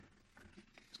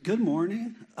Good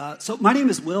morning. So my name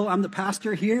is Will. I'm the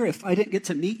pastor here. If I didn't get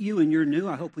to meet you and you're new,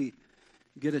 I hope we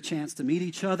get a chance to meet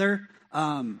each other.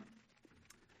 And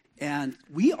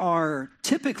we are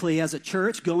typically, as a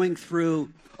church, going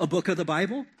through a book of the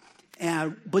Bible.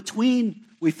 And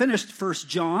we finished 1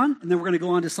 John, and then we're going to go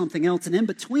on to something else. And in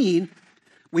between,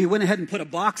 we went ahead and put a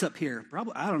box up here.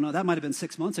 Probably, I don't know, that might have been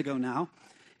 6 months ago now.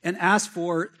 And asked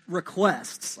for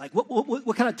requests. Like,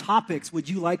 what kind of topics would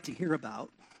you like to hear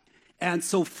about? And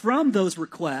so from those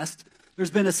requests,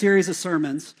 there's been a series of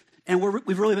sermons, and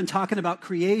we've really been talking about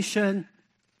creation.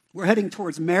 We're heading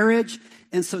towards marriage,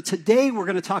 and so today we're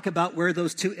going to talk about where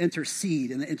those two intercede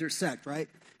and intersect, right?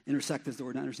 Intersect is the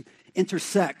word, not intercede.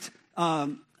 Intersect.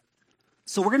 So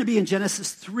we're going to be in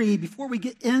Genesis 3. Before we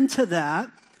get into that,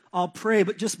 I'll pray,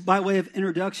 but just by way of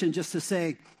introduction, just to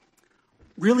say,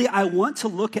 really, I want to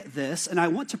look at this, and I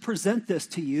want to present this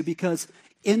to you because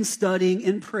in studying,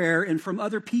 in prayer, and from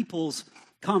other people's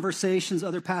conversations,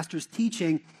 other pastors'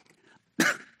 teaching,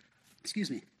 excuse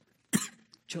me,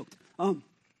 choked.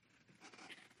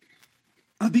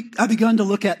 I've begun to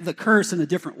look at the curse in a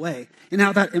different way and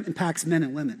how that impacts men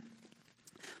and women.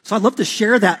 So I'd love to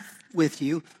share that with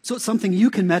you so it's something you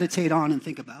can meditate on and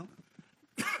think about.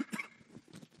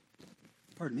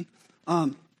 Pardon me.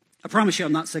 I promise you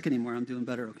I'm not sick anymore. I'm doing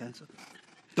better, okay? So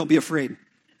don't be afraid.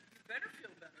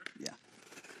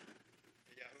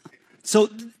 So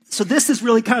this is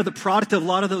really kind of the product of a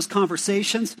lot of those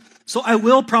conversations. So I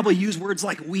will probably use words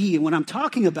like we, and when I'm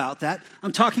talking about that,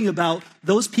 I'm talking about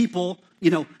those people,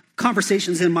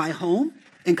 conversations in my home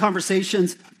and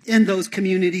conversations in those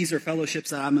communities or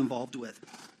fellowships that I'm involved with.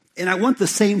 And I want the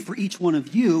same for each one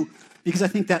of you because I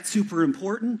think that's super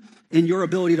important, and your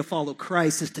ability to follow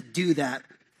Christ is to do that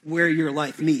where your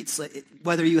life meets.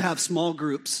 Whether you have small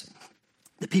groups,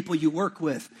 the people you work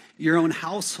with, your own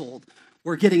household.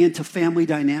 We're getting into family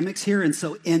dynamics here, and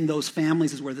so in those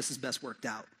families is where this is best worked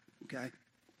out, okay?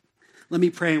 Let me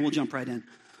pray, and we'll jump right in.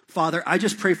 Father, I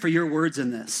just pray for your words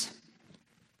in this,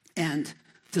 and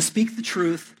to speak the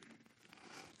truth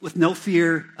with no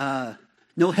fear,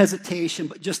 no hesitation,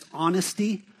 but just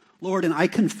honesty, Lord, and I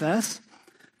confess,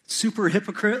 super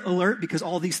hypocrite alert, because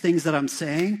all these things that I'm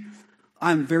saying,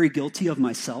 I'm very guilty of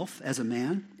myself as a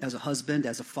man, as a husband,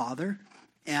 as a father,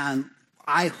 and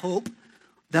I hope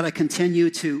that I continue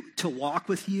to walk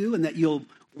with you and that you'll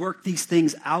work these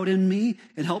things out in me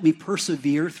and help me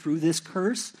persevere through this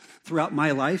curse throughout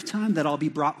my lifetime, that I'll be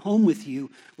brought home with you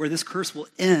where this curse will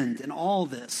end and all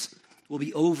this will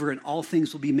be over and all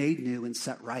things will be made new and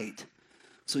set right.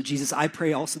 So Jesus, I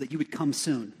pray also that you would come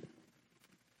soon.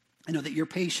 I know that you're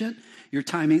patient, your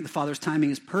timing, the Father's timing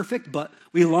is perfect, but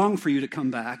we long for you to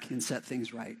come back and set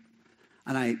things right.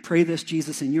 And I pray this,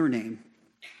 Jesus, in your name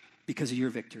because of your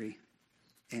victory.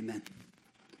 Amen.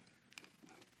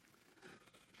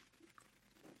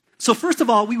 So first of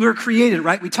all, we were created,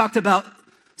 right? We talked about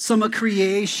some of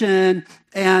creation,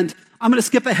 and I'm going to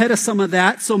skip ahead of some of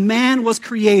that. So man was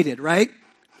created, right?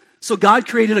 So God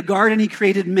created a garden, he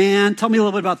created man. Tell me a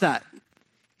little bit about that.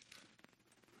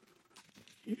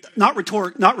 Not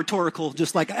rhetorical,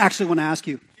 just like I actually want to ask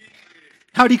you.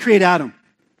 How did he create Adam?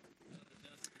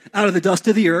 Out of the dust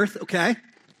of the earth, okay?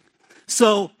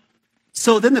 So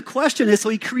then the question is, so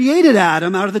he created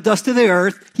Adam out of the dust of the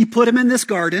earth. He put him in this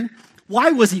garden.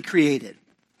 Why was he created?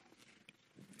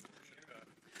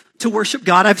 To worship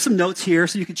God. I have some notes here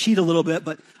so you can cheat a little bit,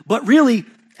 but really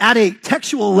at a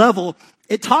textual level,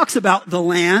 it talks about the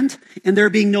land and there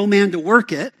being no man to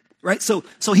work it, right? So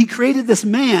he created this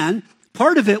man.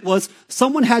 Part of it was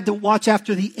someone had to watch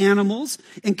after the animals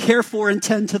and care for and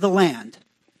tend to the land.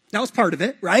 That was part of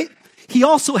it, right? He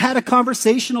also had a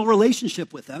conversational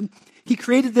relationship with them. He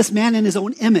created this man in his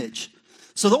own image.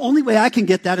 So the only way I can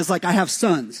get that is like I have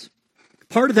sons.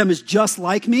 Part of them is just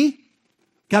like me,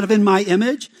 kind of in my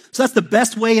image. So that's the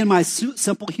best way in my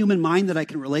simple human mind that I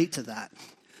can relate to that.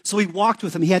 So he walked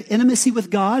with him. He had intimacy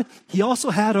with God. He also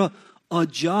had a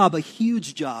job, a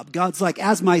huge job. God's like,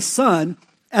 as my son,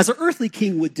 as an earthly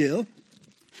king would do,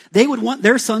 they would want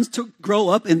their sons to grow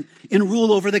up and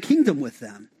rule over the kingdom with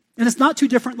them. And it's not too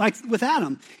different like with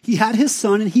Adam. He had his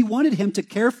son and he wanted him to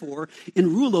care for and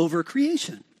rule over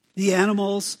creation. The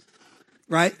animals,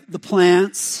 right? The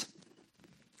plants,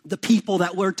 the people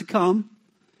that were to come.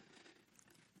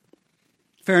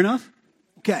 Fair enough?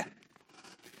 Okay.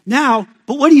 Now,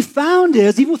 but what he found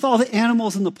is, even with all the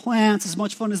animals and the plants, as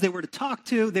much fun as they were to talk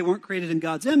to, they weren't created in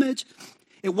God's image.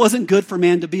 It wasn't good for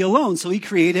man to be alone. So he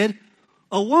created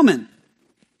a woman.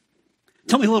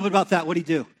 Tell me a little bit about that. What did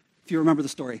he do? If you remember the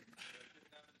story.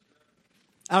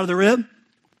 Out of the rib?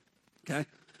 Okay.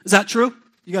 Is that true?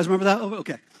 You guys remember that? Oh,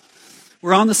 okay.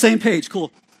 We're on the same page. Cool.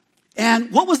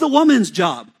 And what was the woman's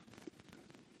job?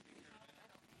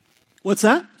 What's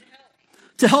that?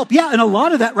 To help. Yeah, and a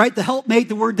lot of that, right? The helpmate,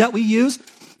 the word that we use,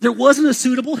 there wasn't a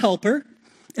suitable helper,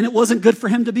 and it wasn't good for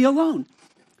him to be alone.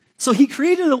 So he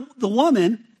created the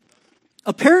woman,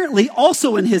 apparently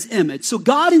also in his image. So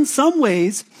God, in some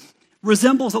ways,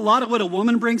 resembles a lot of what a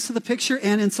woman brings to the picture,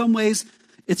 and in some ways,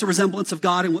 it's a resemblance of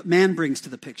God and what man brings to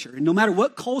the picture. And no matter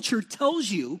what culture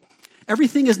tells you,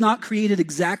 everything is not created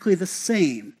exactly the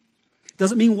same.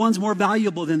 Doesn't mean one's more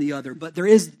valuable than the other, but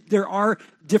there are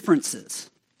differences.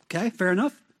 Okay, fair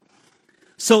enough?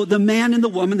 So the man and the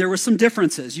woman, there were some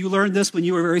differences. You learned this when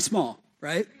you were very small,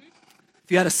 right?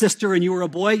 If you had a sister and you were a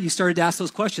boy, you started to ask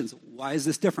those questions. Why is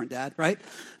this different, Dad, right?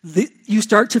 You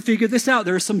start to figure this out.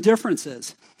 There are some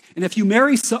differences. And if you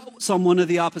marry someone of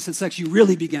the opposite sex, you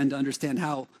really begin to understand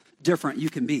how different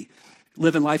you can be,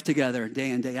 living life together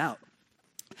day in, day out.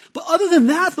 But other than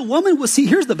that, the woman was, see,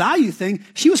 here's the value thing.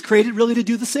 She was created really to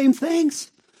do the same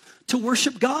things, to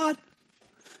worship God,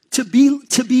 to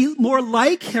be more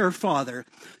like her father,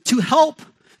 to help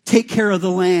take care of the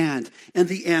land and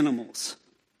the animals.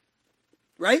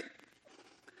 Right?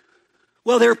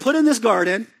 Well, they were put in this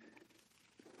garden,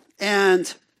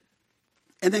 and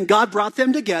then God brought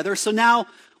them together. So now,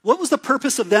 what was the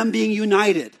purpose of them being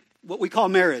united? What we call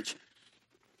marriage.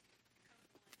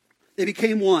 They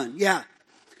became one, yeah.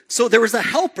 So there was a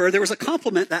helper, there was a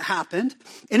complement that happened.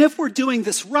 And if we're doing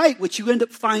this right, what you end up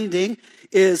finding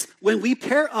is when we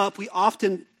pair up, we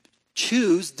often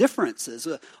choose differences.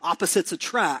 Opposites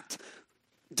attract.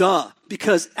 Duh.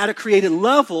 Because at a created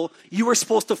level, you were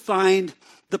supposed to find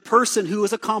the person who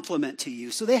is a complement to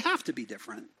you. So they have to be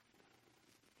different.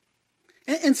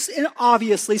 And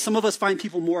obviously, some of us find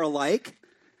people more alike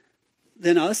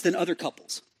than other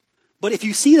couples. But if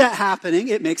you see that happening,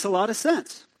 it makes a lot of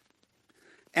sense.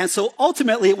 And so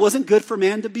ultimately, it wasn't good for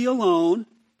man to be alone.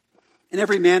 And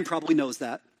every man probably knows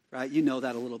that, right? You know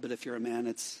that a little bit if you're a man.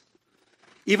 It's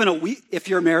even if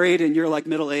you're married and you're like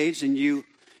middle-aged and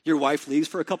your wife leaves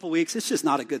for a couple weeks, it's just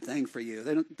not a good thing for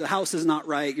you. The house is not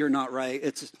right. You're not right.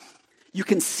 You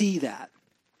can see that.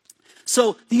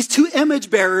 So these two image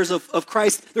bearers of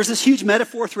Christ, there's this huge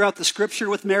metaphor throughout the scripture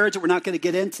with marriage that we're not going to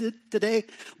get into today.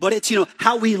 But it's,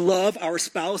 how we love our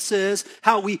spouses,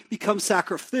 how we become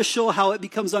sacrificial, how it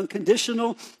becomes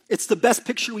unconditional. It's the best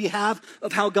picture we have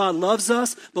of how God loves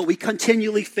us, but we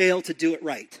continually fail to do it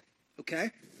right.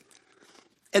 Okay?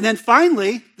 And then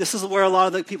finally, this is where a lot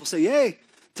of the people say, yay,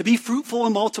 to be fruitful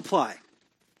and multiply.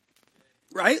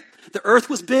 Right? The earth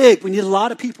was big. We needed a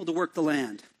lot of people to work the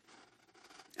land.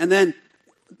 And then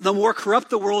the more corrupt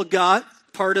the world got,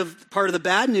 part of the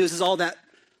bad news is all that,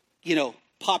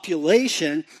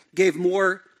 population gave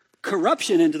more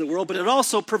corruption into the world, but it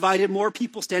also provided more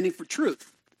people standing for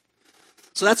truth.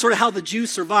 So that's sort of how the Jews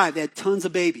survived. They had tons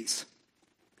of babies.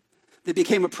 They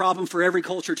became a problem for every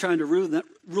culture trying to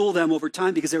rule them over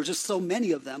time because there were just so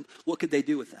many of them. What could they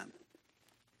do with them?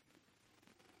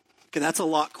 Okay, that's a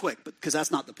lot quick, because that's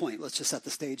not the point. Let's just set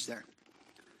the stage there.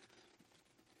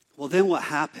 Well, then what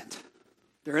happened?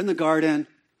 They're in the garden.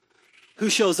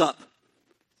 Who shows up?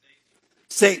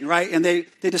 Satan, right? And they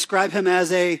describe him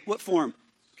as what form?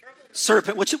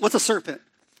 Serpent. What's a serpent?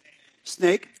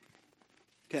 Snake?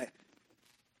 Okay.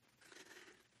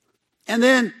 And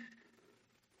then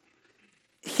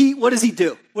what does he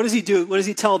do? What does he do? What does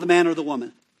he tell the man or the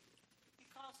woman? He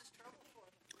causes trouble for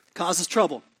them. Causes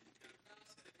trouble.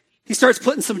 He starts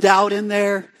putting some doubt in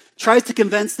there, tries to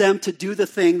convince them to do the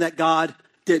thing that God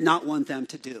did not want them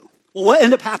to do. Well, what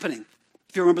ended up happening,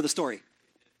 if you remember the story?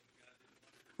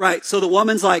 Right, so the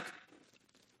woman's like,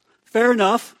 fair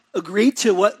enough, agreed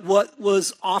to what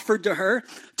was offered to her,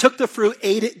 took the fruit,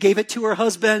 ate it, gave it to her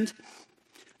husband.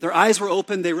 Their eyes were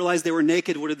open, they realized they were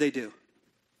naked. What did they do?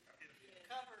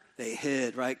 They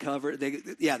hid, right? Covered. They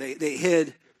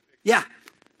hid. Yeah.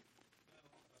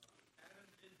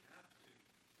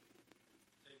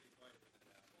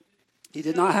 He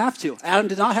did not have to. Adam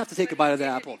did not have to take a bite of the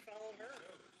apple.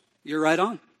 You're right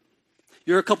on.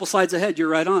 You're a couple slides ahead. You're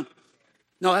right on.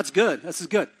 No, that's good. This is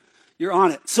good. You're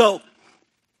on it. So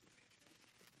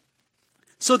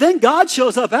then God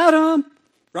shows up, Adam,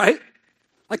 right?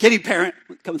 Like any parent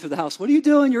coming through the house. What are you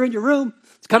doing? You're in your room.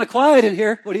 It's kind of quiet in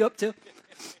here. What are you up to?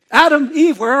 Adam,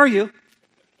 Eve, where are you?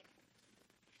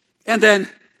 And then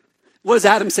what does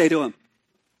Adam say to him?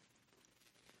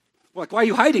 We're like, why are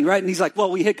you hiding, right? And he's like, well,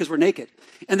 we hid because we're naked.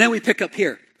 And then we pick up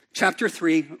here, chapter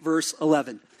 3, verse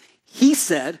 11. He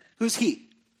said, who's he?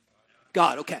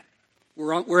 God, okay.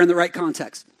 We're in the right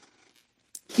context.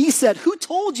 He said, who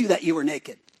told you that you were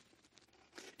naked?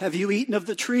 Have you eaten of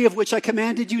the tree of which I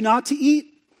commanded you not to eat?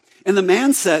 And the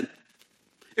man said,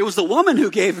 It was the woman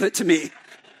who gave it to me.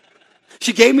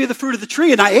 She gave me the fruit of the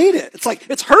tree and I ate it. It's like,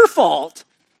 it's her fault.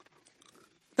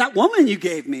 That woman you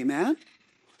gave me, man.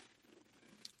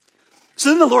 So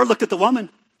then the Lord looked at the woman.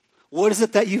 What is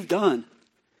it that you've done?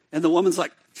 And the woman's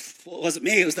like, well, it wasn't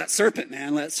me. It was that serpent,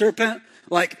 man. That serpent,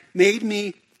 made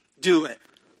me do it.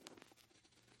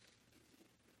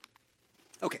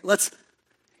 Okay,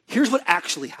 here's what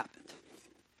actually happened.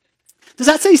 Does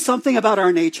that say something about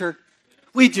our nature?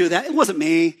 We do that. It wasn't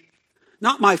me.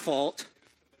 Not my fault.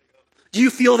 Do you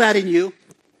feel that in you?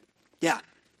 Yeah.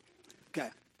 Okay.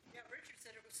 Yeah, Richard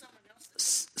said it was someone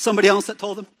else. Somebody else that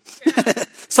told him? Yeah.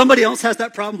 Somebody else has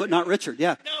that problem, but not Richard.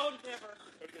 Yeah. No, never.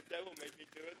 The devil made me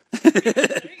do it.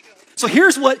 There you go. So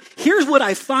here's what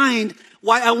I find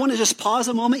why I want to just pause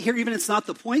a moment here, even if it's not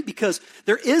the point, because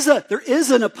there is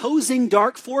an opposing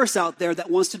dark force out there that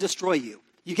wants to destroy you.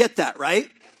 You get that, right?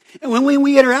 And when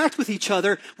we interact with each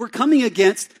other, we're coming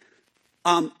against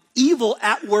evil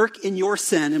at work in your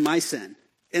sin and my sin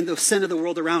and the sin of the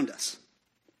world around us.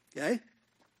 Okay?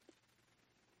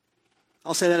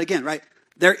 I'll say that again, right?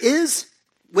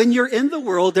 When you're in the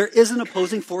world, there is an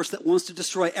opposing force that wants to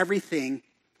destroy everything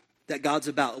that God's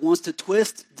about. It wants to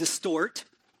twist, distort,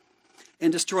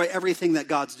 and destroy everything that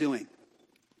God's doing.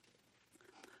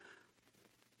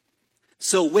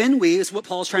 So this is what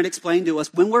Paul's trying to explain to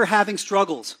us, when we're having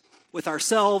struggles with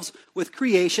ourselves, with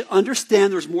creation,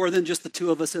 understand there's more than just the two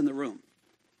of us in the room.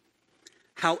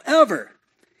 However,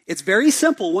 it's very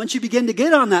simple once you begin to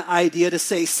get on that idea to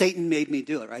say, Satan made me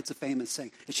do it, right? It's a famous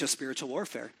saying. It's just spiritual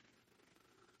warfare.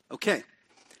 Okay,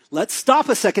 let's stop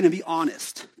a second and be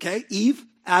honest, okay? Eve,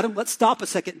 Adam, let's stop a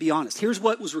second and be honest. Here's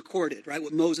what was recorded, right?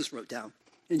 What Moses wrote down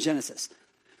in Genesis.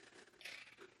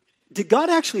 Did God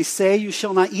actually say you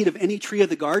shall not eat of any tree of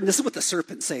the garden? This is what the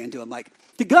serpent's saying to him.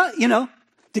 Did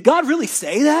God really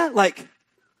say that?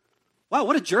 Wow,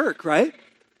 what a jerk, right?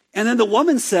 And then the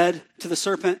woman said to the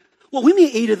serpent, well, we may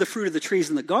eat of the fruit of the trees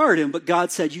in the garden, but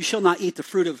God said, you shall not eat the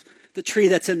fruit of the tree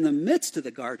that's in the midst of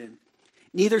the garden.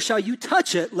 Neither shall you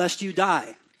touch it, lest you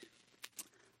die.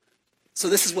 So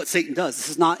this is what Satan does. This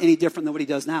is not any different than what he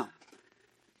does now.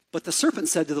 But the serpent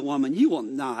said to the woman, you will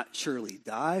not surely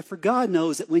die, for God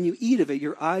knows that when you eat of it,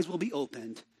 your eyes will be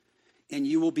opened, and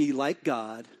you will be like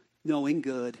God, knowing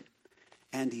good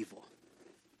and evil.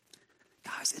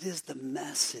 Guys, it is the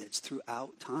message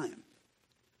throughout time.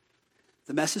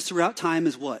 The message throughout time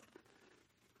is what?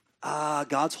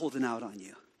 God's holding out on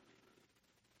you.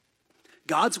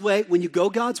 God's way, when you go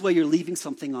God's way, you're leaving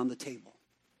something on the table.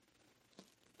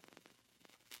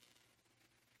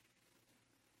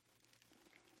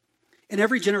 And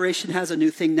every generation has a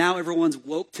new thing. Now everyone's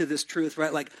woke to this truth,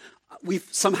 right? We've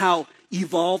somehow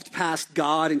evolved past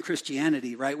God and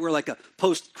Christianity, right? We're like a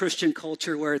post-Christian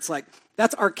culture where it's like,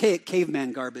 that's archaic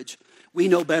caveman garbage. We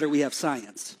know better, we have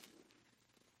science.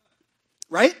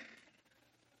 Right?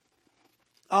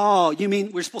 Oh, you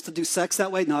mean we're supposed to do sex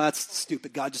that way? No, that's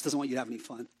stupid. God just doesn't want you to have any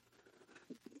fun.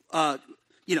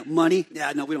 Money?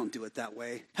 Yeah, no, we don't do it that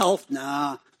way. Health?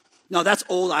 Nah. No, that's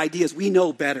old ideas. We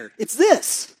know better. It's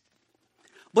this.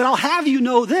 But I'll have you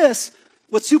know this.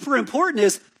 What's super important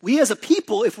is we as a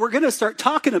people, if we're going to start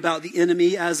talking about the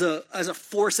enemy as a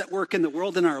force at work in the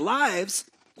world in our lives,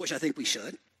 which I think we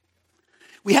should,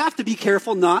 we have to be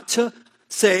careful not to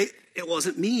say, it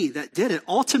wasn't me that did it.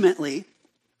 Ultimately,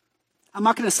 I'm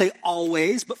not going to say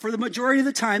always, but for the majority of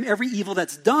the time, every evil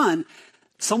that's done,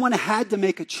 someone had to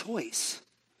make a choice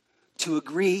to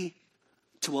agree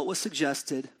to what was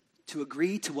suggested, to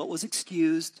agree to what was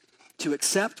excused, to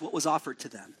accept what was offered to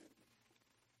them.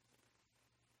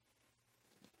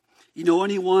 You know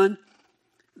anyone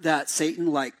that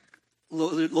Satan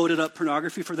loaded up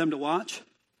pornography for them to watch?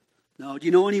 No. Do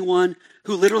you know anyone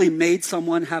who literally made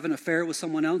someone have an affair with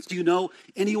someone else? Do you know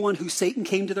anyone who Satan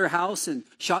came to their house and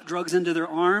shot drugs into their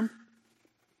arm?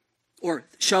 Or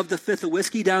shoved a fifth of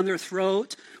whiskey down their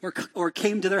throat? Or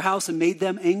came to their house and made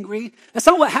them angry? That's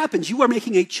not what happens. You are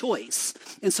making a choice.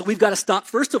 And so we've got to stop.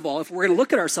 First of all, if we're going to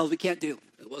look at ourselves, we can't do,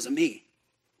 it wasn't me.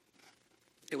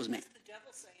 It was me. That's the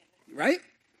devil saying it. Right?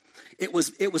 It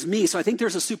was me. So I think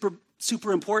there's a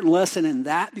super important lesson in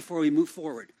that before we move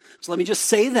forward. So let me just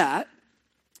say that.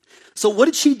 So what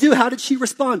did she do? How did she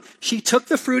respond? She took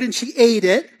the fruit and she ate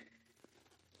it.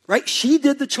 Right? She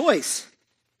did the choice.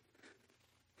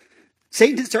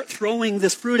 Satan didn't start throwing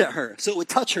this fruit at her so it would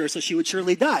touch her so she would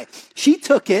surely die. She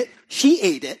took it. She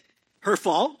ate it. Her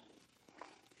fault.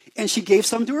 And she gave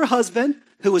some to her husband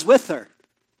who was with her.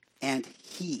 And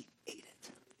he ate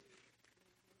it.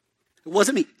 It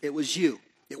wasn't me. It was you.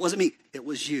 It wasn't me. It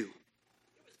was you.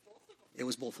 It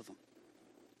was both of them.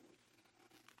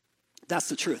 That's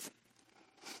the truth.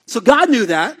 So God knew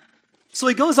that. So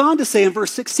he goes on to say in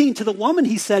verse 16, to the woman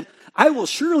he said, I will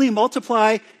surely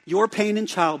multiply your pain in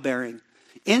childbearing.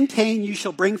 In pain you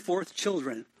shall bring forth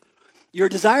children. Your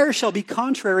desire shall be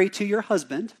contrary to your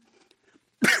husband.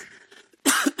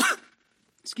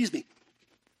 Excuse me.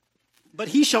 But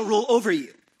he shall rule over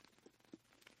you.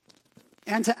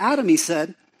 And to Adam he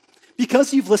said,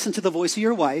 because you've listened to the voice of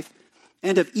your wife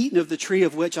and have eaten of the tree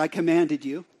of which I commanded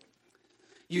you,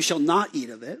 you shall not eat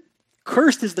of it.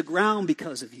 Cursed is the ground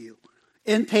because of you.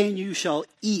 In pain you shall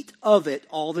eat of it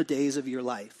all the days of your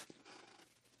life.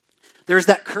 There's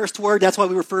that cursed word. That's why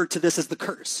we refer to this as the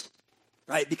curse,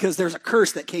 right? Because there's a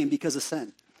curse that came because of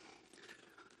sin.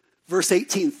 Verse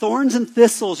 18, thorns and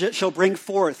thistles it shall bring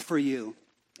forth for you,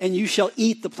 and you shall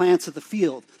eat the plants of the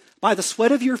field. By the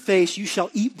sweat of your face you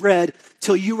shall eat bread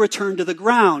till you return to the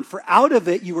ground. For out of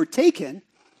it you were taken,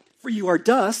 for you are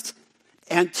dust,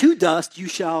 and to dust you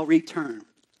shall return.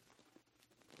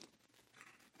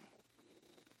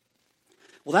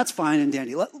 Well, that's fine and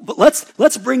dandy. But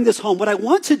let's bring this home. What I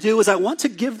want to do is I want to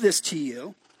give this to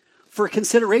you for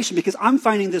consideration because I'm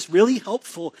finding this really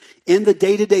helpful in the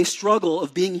day-to-day struggle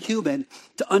of being human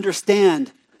to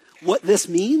understand what this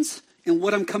means and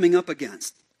what I'm coming up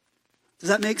against. Does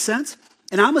that make sense?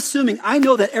 And I'm assuming, I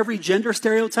know that every gender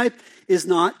stereotype is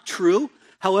not true.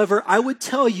 However, I would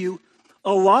tell you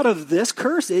a lot of this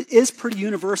curse is pretty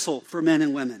universal for men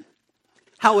and women.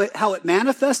 How it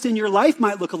manifests in your life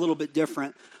might look a little bit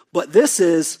different, but this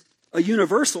is a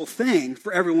universal thing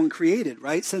for everyone created,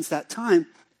 right, since that time.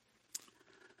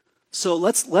 So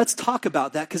let's talk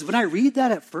about that, because when I read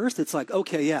that at first, it's like,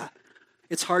 okay, yeah,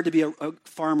 it's hard to be a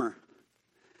farmer.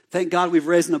 Thank God we've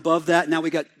risen above that. Now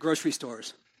we got grocery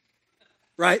stores,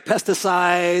 right?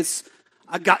 Pesticides.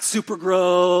 I got Super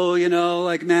Grow,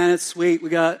 like, man, it's sweet. We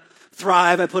got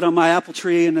Thrive I put on my apple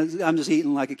tree, and I'm just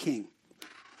eating like a king.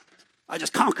 I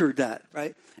just conquered that,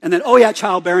 right? And then, oh yeah,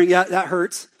 childbearing, yeah, that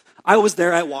hurts. I was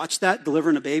there, I watched that,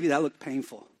 delivering a baby, that looked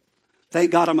painful.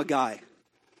 Thank God I'm a guy,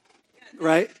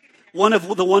 right? One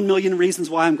of the 1 million reasons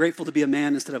why I'm grateful to be a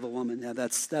man instead of a woman. Yeah,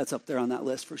 that's up there on that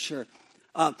list for sure.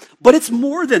 But it's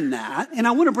more than that, and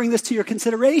I want to bring this to your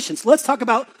consideration. So let's talk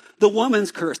about the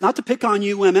woman's curse. Not to pick on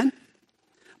you women,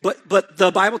 but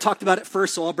the Bible talked about it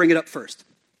first, so I'll bring it up first.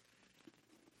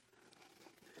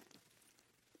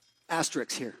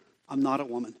 Asterisks here. I'm not a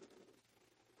woman.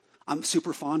 I'm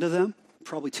super fond of them,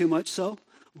 probably too much so.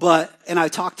 And I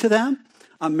talk to them.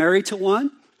 I'm married to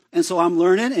one, and so I'm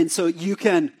learning, and so you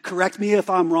can correct me if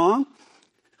I'm wrong.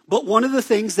 But one of the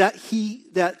things that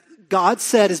God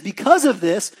said is because of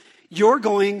this, you're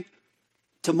going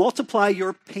to multiply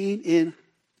your pain in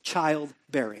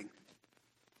childbearing.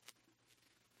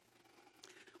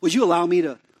 Would you allow me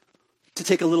to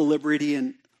take a little liberty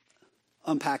in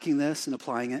unpacking this and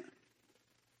applying it?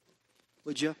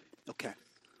 Would you? Okay.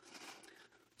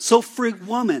 So for a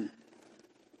woman,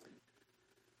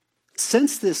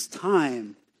 since this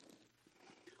time,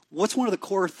 what's one of the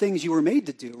core things you were made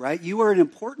to do, right? You are an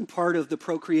important part of the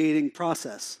procreating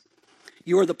process.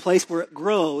 You are the place where it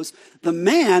grows. The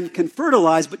man can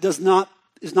fertilize, but is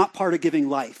not part of giving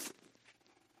life.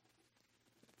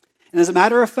 And as a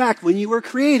matter of fact, when you were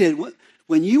created,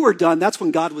 when you were done, that's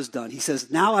when God was done. He says,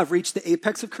 now I've reached the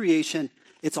apex of creation.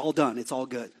 It's all done. It's all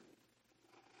good.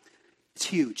 It's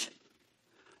huge.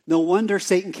 No wonder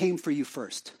Satan came for you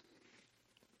first.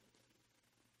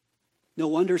 No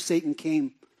wonder Satan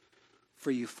came for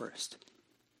you first.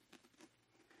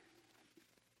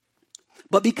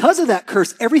 But because of that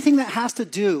curse, everything that has to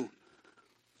do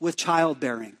with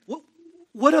childbearing,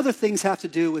 what other things have to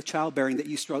do with childbearing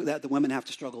that the women have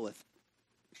to struggle with?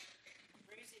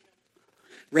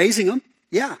 Raising them,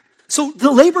 yeah. So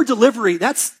the labor delivery,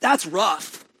 that's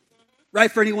rough, right?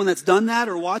 For anyone that's done that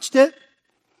or watched it.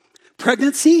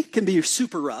 Pregnancy can be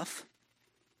super rough.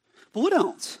 But what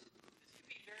else?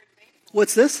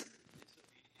 What's this?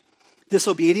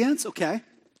 Disobedience, okay.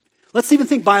 Let's even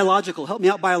think biological. Help me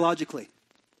out biologically.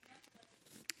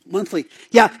 Monthly.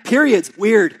 Yeah, periods,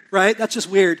 weird, right? That's just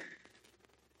weird.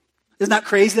 Isn't that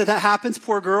crazy that happens,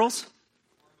 poor girls?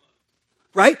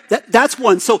 Right? That's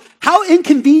one. So how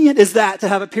inconvenient is that to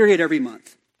have a period every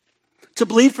month? To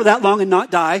bleed for that long and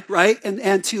not die, right?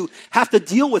 And to have to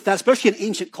deal with that, especially in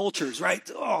ancient cultures, right?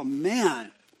 Oh,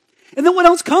 man. And then what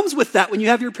else comes with that when you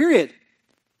have your period?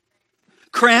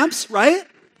 Cramps, right?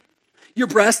 Your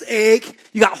breasts ache.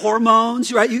 You got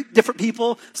hormones, right? Different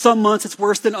people. Some months it's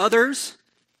worse than others.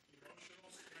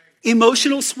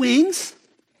 Emotional swings.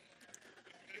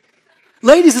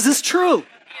 Ladies, is this true?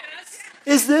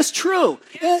 Is this true?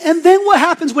 And then what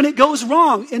happens when it goes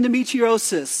wrong?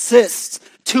 Endometriosis, cysts,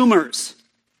 tumors,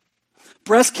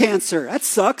 breast cancer. That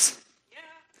sucks.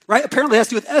 right? Apparently it has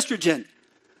to do with estrogen.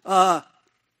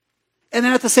 And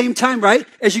then at the same time, right,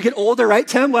 as you get older, right,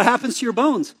 Tim, what happens to your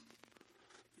bones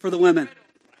for the women?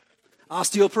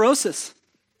 Osteoporosis.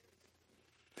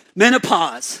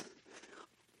 Menopause.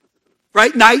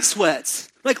 Right? Night sweats.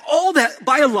 Like all that,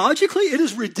 biologically, it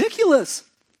is ridiculous.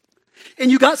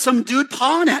 And you got some dude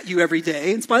pawing at you every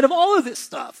day in spite of all of this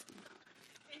stuff.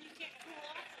 And you can't cool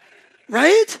off.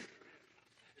 Right?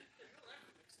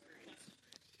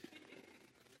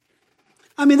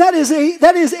 I mean, that is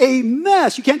a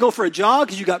mess. You can't go for a jog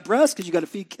because you got breasts, because you got to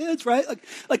feed kids, right?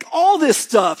 Like all this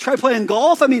stuff. Try playing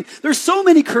golf. I mean, there's so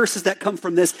many curses that come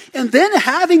from this. And then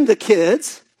having the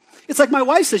kids, it's like my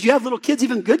wife says, you have little kids,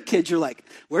 even good kids. You're like,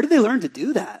 where did they learn to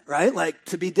do that, right? Like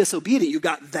to be disobedient. You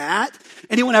got that.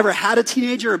 Anyone ever had a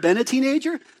teenager or been a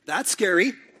teenager? That's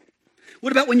scary.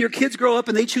 What about when your kids grow up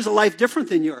and they choose a life different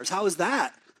than yours? How is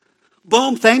that?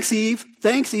 Boom, thanks, Eve.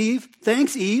 Thanks, Eve.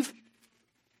 Thanks, Eve.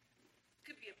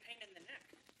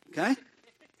 Okay?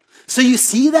 So you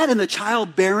see that in the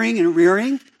child bearing and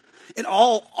rearing, and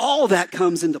all that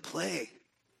comes into play.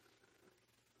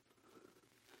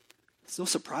 It's no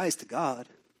surprise to God.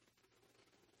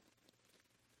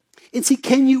 And see,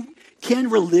 can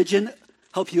religion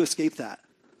help you escape that?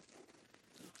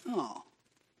 Oh.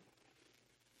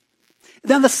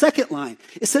 Then the second line,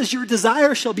 it says, your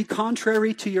desire shall be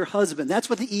contrary to your husband. That's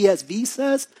what the ESV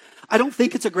says. I don't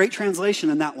think it's a great translation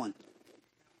in that one.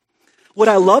 What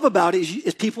I love about it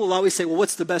is people will always say, well,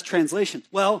 what's the best translation?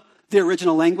 Well, the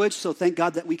original language, so thank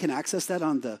God that we can access that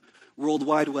on the World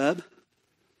Wide Web.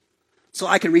 So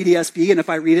I can read ESV, and if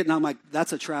I read it and I'm like,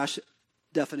 that's a trash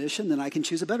definition, then I can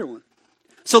choose a better one.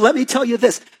 So let me tell you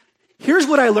this. Here's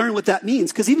what I learned what that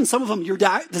means, because even some of them, your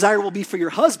desire will be for your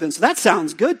husband. So that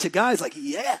sounds good to guys, like,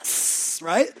 yes,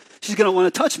 right? She's going to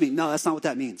want to touch me. No, that's not what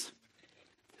that means.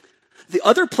 The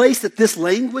other place that this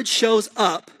language shows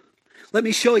up, let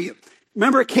me show you.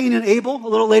 Remember Cain and Abel a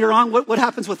little later on? What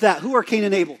happens with that? Who are Cain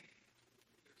and Abel?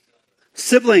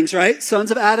 Siblings, right?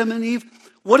 Sons of Adam and Eve.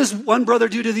 What does one brother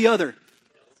do to the other?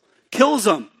 Kills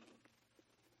them.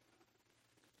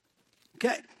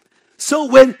 Okay. So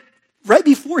right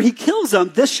before he kills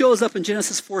them, this shows up in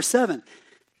Genesis 4:7.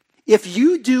 If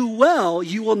you do well,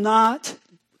 you will not,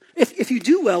 if you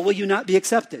do well, will you not be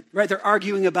accepted? Right? They're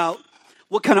arguing about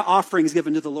what kind of offering is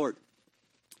given to the Lord.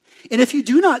 And if you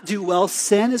do not do well,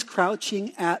 sin is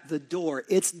crouching at the door.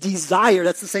 Its desire,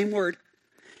 that's the same word,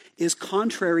 is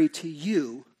contrary to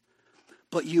you,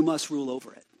 but you must rule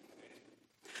over it.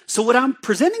 So what I'm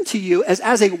presenting to you is,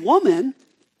 as a woman,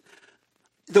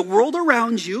 the world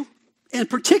around you, and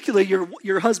particularly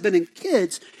your husband and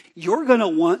kids, you're going to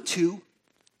want to,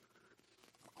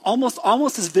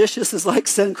 almost as vicious as like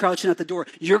sin crouching at the door,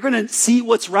 you're going to see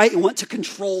what's right and want to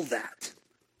control that.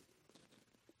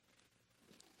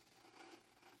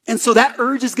 And so that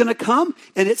urge is going to come,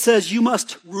 and it says you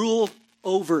must rule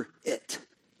over it.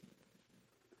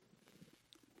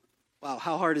 Wow,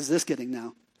 how hard is this getting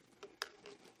now?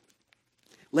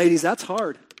 Ladies, that's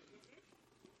hard.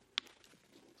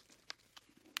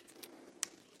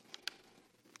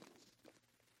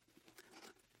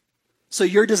 So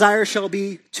your desire shall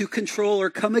be to control or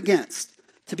come against,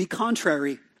 to be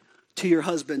contrary to your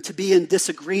husband, to be in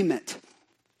disagreement.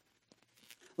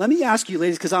 Let me ask you,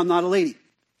 ladies, because I'm not a lady.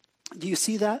 Do you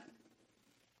see that?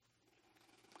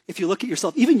 If you look at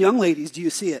yourself, even young ladies, do you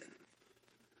see it?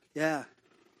 Yeah.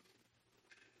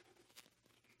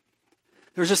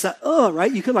 There's just that,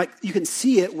 right? You can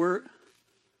see it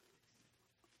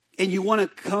and you want to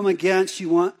come against, you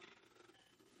want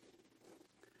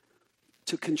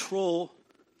to control.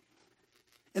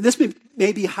 And this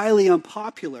may be highly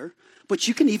unpopular, but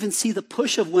you can even see the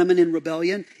push of women in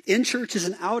rebellion in churches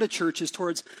and out of churches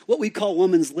towards what we call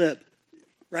woman's lib.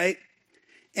 Right?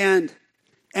 And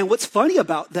what's funny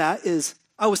about that is,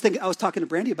 I was talking to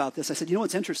Brandy about this. I said, you know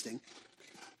what's interesting?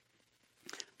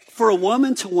 For a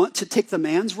woman to want to take the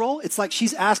man's role, it's like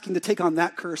she's asking to take on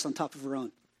that curse on top of her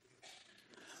own.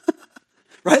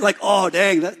 Right? Like, oh,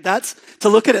 dang, that's, to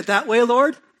look at it that way,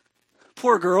 Lord?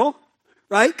 Poor girl,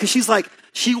 right? Because she's like,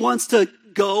 she wants to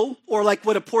go, or like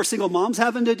what a poor single mom's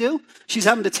having to do. She's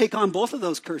having to take on both of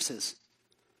those curses.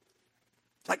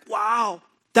 Like, wow,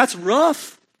 that's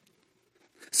rough.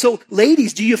 So,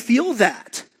 ladies, do you feel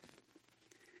that?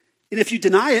 And if you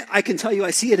deny it, I can tell you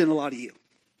I see it in a lot of you,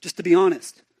 just to be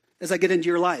honest, as I get into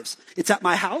your lives. It's at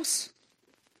my house.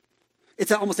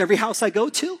 It's at almost every house I go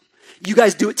to. You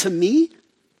guys do it to me.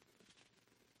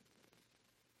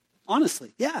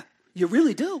 Honestly, yeah, you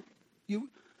really do. You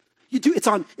do. It's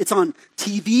on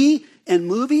TV and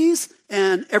movies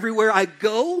and everywhere I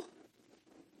go.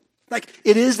 Like,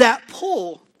 it is that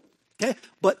pull, okay?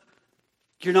 But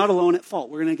You're not alone at fault.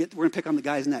 We're gonna pick on the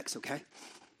guys next, okay?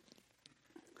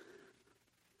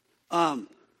 And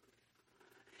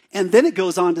then it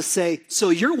goes on to say, so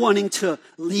you're wanting to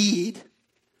lead,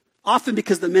 often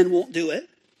because the men won't do it.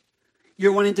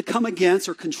 You're wanting to come against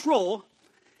or control,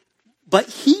 but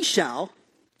he shall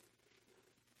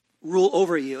rule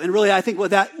over you. And really, I think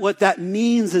what that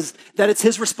means is that it's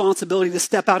his responsibility to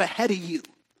step out ahead of you,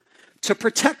 to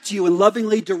protect you and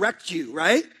lovingly direct you,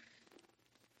 right?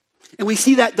 And we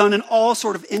see that done in all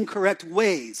sort of incorrect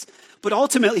ways. But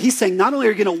ultimately, he's saying not only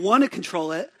are you going to want to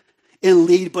control it and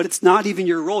lead, but it's not even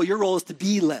your role. Your role is to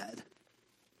be led.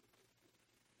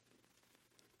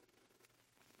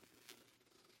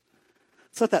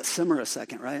 Let's let that simmer a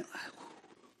second, right?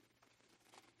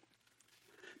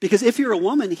 Because if you're a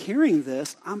woman hearing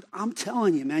this, I'm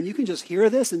telling you, man, you can just hear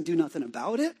this and do nothing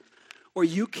about it. Or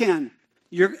you can,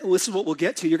 this is what we'll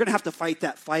get to, you're going to have to fight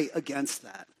that fight against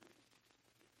that.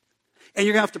 And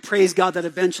you're going to have to praise God that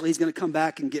eventually he's going to come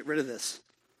back and get rid of this.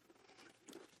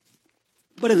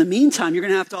 But in the meantime, you're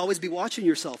going to have to always be watching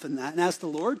yourself in that and ask the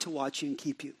Lord to watch you and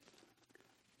keep you.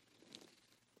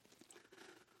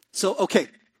 So, okay,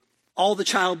 all the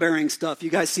childbearing stuff.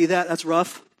 You guys see that? That's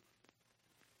rough.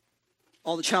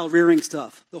 All the child rearing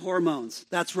stuff, the hormones,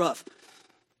 that's rough.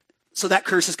 So that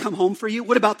curse has come home for you.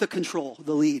 What about the control,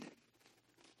 the lead?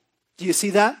 Do you see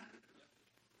that?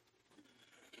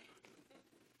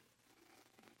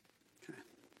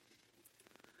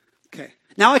 Okay.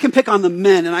 Now I can pick on the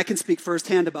men, and I can speak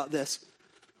firsthand about this.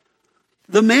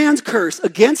 The man's curse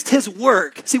against his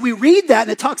work. See, we read that,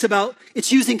 and it talks about,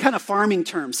 it's using kind of farming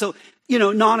terms. So,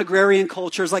 non-agrarian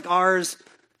cultures like ours,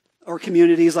 or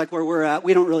communities like where we're at,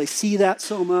 we don't really see that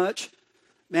so much.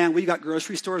 Man, we've got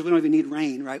grocery stores, we don't even need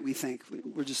rain, right? We think.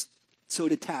 We're just so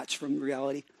detached from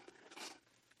reality.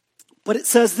 But it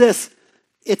says this,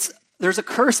 there's a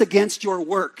curse against your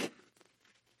work.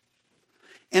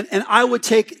 And I would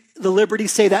take the liberty to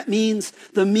say that means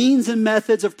the means and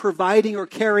methods of providing or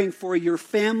caring for your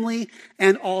family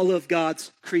and all of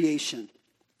God's creation.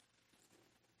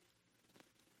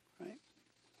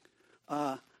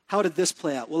 Right? How did this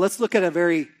play out? Well, let's look at a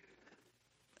very,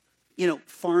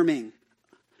 farming.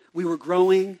 We were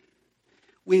growing.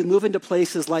 We move into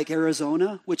places like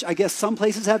Arizona, which I guess some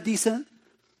places have decent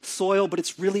soil, but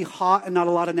it's really hot and not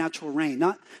a lot of natural rain.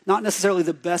 Not necessarily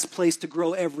the best place to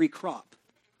grow every crop.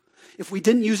 If we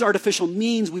didn't use artificial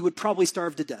means, we would probably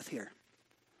starve to death here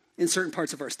in certain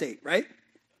parts of our state, right?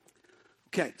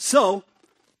 Okay, so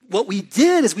what we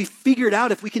did is we figured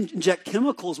out if we can inject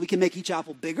chemicals, we can make each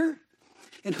apple bigger.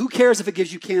 And who cares if it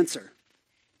gives you cancer?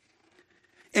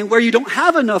 And where you don't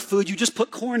have enough food, you just put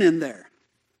corn in there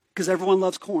because everyone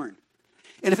loves corn.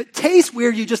 And if it tastes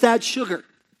weird, you just add sugar.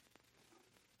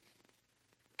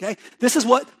 Okay?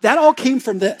 That all came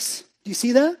from this. Do you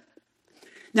see that?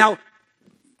 Now,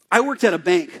 I worked at a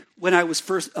bank when I was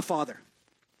first a father.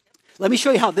 Let me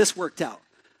show you how this worked out.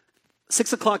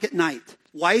 6 o'clock at night.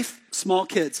 Wife, small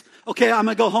kids. Okay, I'm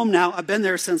going to go home now. I've been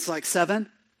there since like 7.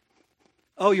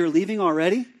 Oh, you're leaving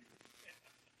already?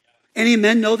 Any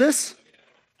men know this?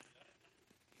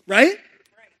 Right?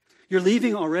 You're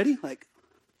leaving already?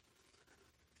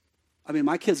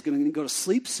 My kid's going to go to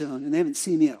sleep soon, and they haven't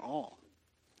seen me at all.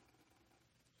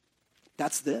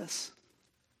 That's this.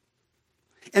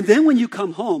 And then when you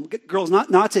come home, girls,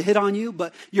 not to hit on you,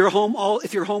 but you're home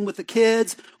if you're home with the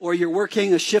kids or you're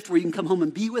working a shift where you can come home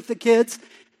and be with the kids,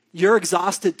 you're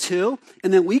exhausted too.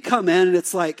 And then we come in and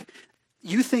it's like,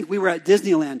 you think we were at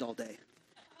Disneyland all day,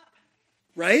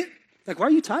 right? Like, why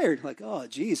are you tired? Like, oh,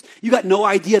 geez. You got no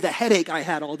idea the headache I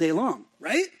had all day long,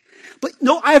 right? But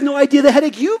no, I have no idea the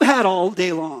headache you've had all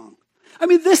day long.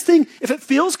 This thing, if it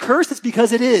feels cursed, it's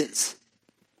because it is.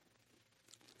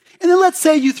 And then let's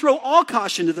say you throw all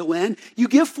caution to the wind. You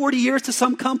give 40 years to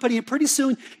some company, and pretty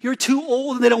soon you're too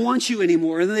old and they don't want you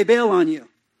anymore, and then they bail on you.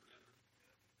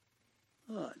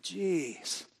 Oh,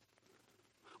 geez.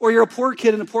 Or you're a poor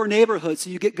kid in a poor neighborhood, so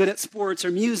you get good at sports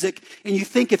or music, and you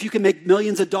think if you can make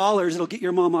millions of dollars, it'll get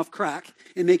your mom off crack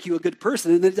and make you a good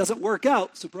person, and then it doesn't work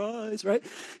out. Surprise, right?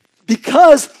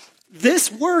 Because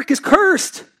this work is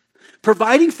cursed.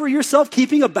 Providing for yourself,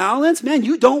 keeping a balance, man,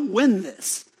 you don't win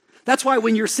this. That's why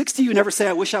when you're 60, you never say,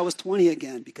 I wish I was 20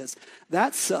 again, because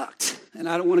that sucked, and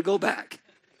I don't want to go back.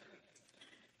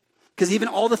 Because even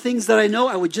all the things that I know,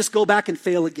 I would just go back and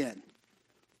fail again.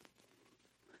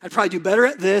 I'd probably do better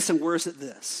at this and worse at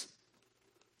this.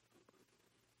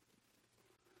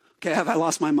 Okay, have I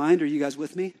lost my mind? Are you guys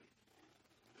with me?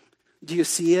 Do you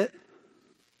see it?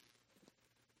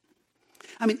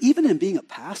 Even in being a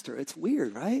pastor, it's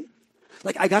weird, right?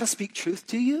 I got to speak truth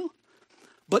to you.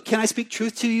 But can I speak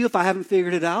truth to you if I haven't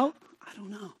figured it out? I don't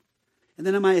know. And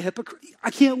then am I a hypocrite?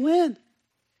 I can't win.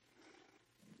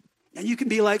 And you can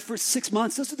be like, for 6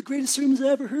 months, those are the greatest sermons I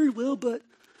ever heard, Will, but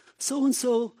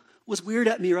so-and-so was weird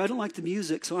at me, or I don't like the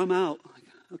music, so I'm out.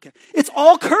 Okay. It's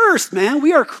all cursed, man.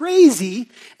 We are crazy,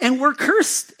 and we're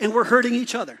cursed, and we're hurting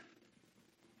each other.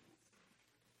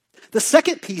 The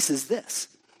second piece is this.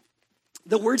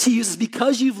 The words he uses,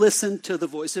 because you've listened to the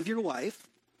voice of your wife.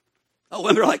 Oh,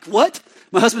 and they're like, what?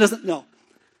 My husband doesn't know.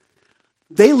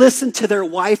 They listen to their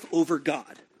wife over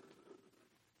God.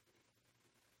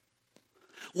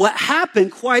 What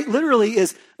happened quite literally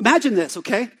is, imagine this,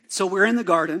 okay? So we're in the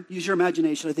garden. Use your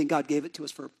imagination. I think God gave it to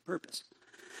us for a purpose.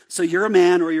 So you're a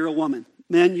man or you're a woman.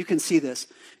 Men, you can see this.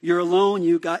 You're alone.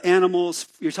 You've got animals.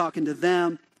 You're talking to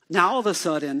them. Now all of a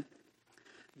sudden,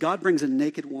 God brings a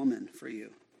naked woman for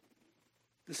you.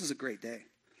 This is a great day.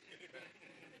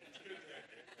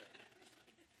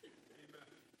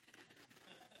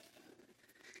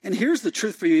 And here's the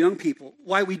truth for you young people.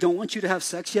 Why we don't want you to have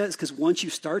sex yet is because once you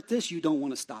start this, you don't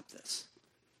want to stop this.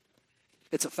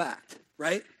 It's a fact,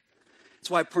 right? It's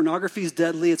why pornography is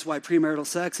deadly. It's why premarital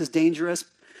sex is dangerous.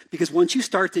 Because once you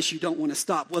start this, you don't want to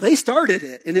stop. Well, they started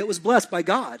it, and it was blessed by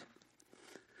God.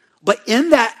 But in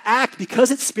that act,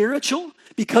 because it's spiritual,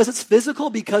 because it's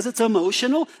physical, because it's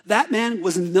emotional, that man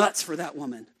was nuts for that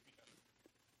woman.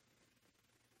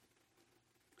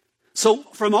 So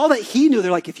from all that he knew,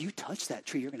 they're like, if you touch that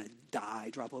tree, you're going to die,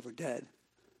 drop over dead.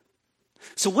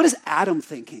 So what is Adam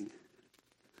thinking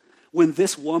when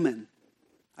this woman,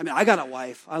 I mean, I got a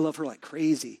wife. I love her like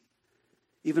crazy,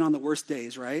 even on the worst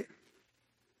days, right?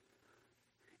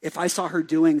 If I saw her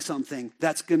doing something,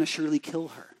 that's going to surely kill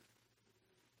her.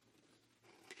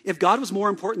 If God was more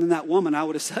important than that woman, I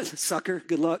would have said, sucker,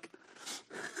 good luck.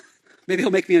 Maybe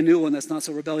he'll make me a new one that's not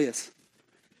so rebellious.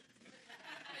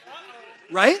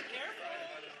 Right?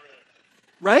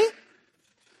 Right?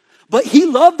 But he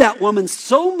loved that woman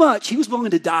so much, he was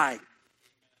willing to die.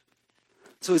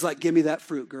 So he's like, give me that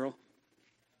fruit, girl.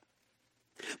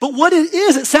 But what it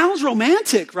is, it sounds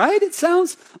romantic, right? It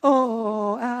sounds,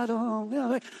 oh, Adam.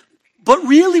 Yeah. But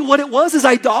really what it was is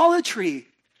idolatry.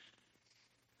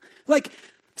 Like,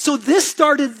 so this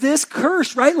started this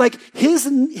curse, right? Like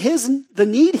the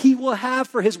need he will have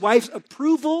for his wife's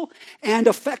approval and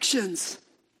affections.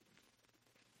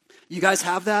 You guys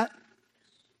have that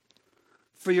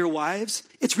for your wives?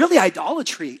 It's really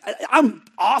idolatry. I'm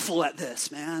awful at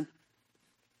this, man.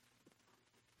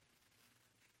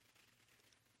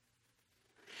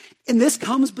 And this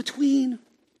comes between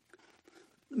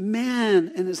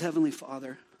man and his heavenly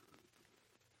Father.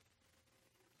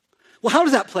 Well, how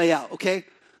does that play out? Okay,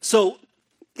 so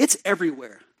it's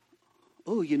everywhere.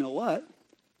 Oh, you know what?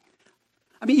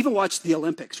 I mean, even watch the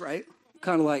Olympics, right?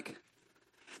 Kind of like,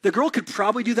 the girl could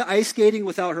probably do the ice skating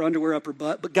without her underwear up her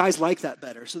butt, but guys like that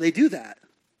better, so they do that,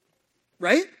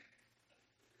 right?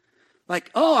 Like,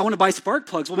 oh, I want to buy spark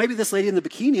plugs. Well, maybe this lady in the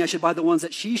bikini, I should buy the ones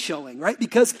that she's showing, right?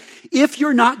 Because if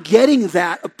you're not getting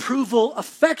that approval,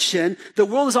 affection, the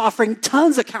world is offering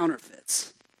tons of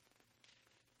counterfeits.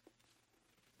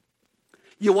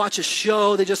 You watch a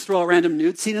show, they just throw a random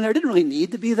nude scene in there. It didn't really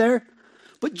need to be there,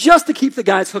 but just to keep the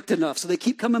guys hooked enough so they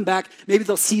keep coming back. Maybe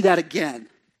they'll see that again.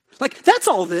 Like, that's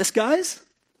all this, guys.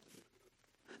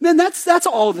 Man, that's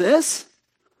all this.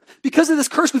 Because of this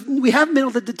curse, we haven't been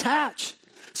able to detach.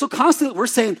 So constantly we're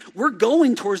saying, we're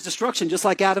going towards destruction, just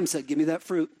like Adam said, give me that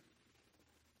fruit.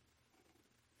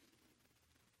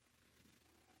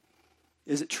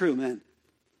 Is it true, man?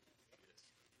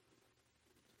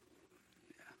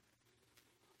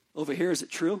 Yeah. Over here, is it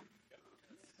true?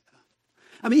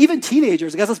 I mean, even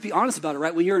teenagers, I guess let's be honest about it,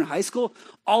 right? When you're in high school,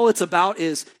 all it's about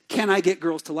is, can I get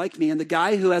girls to like me? And the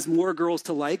guy who has more girls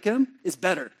to like him is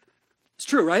better. It's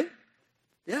true, right?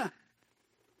 Yeah.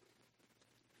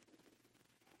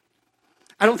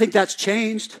 I don't think that's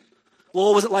changed.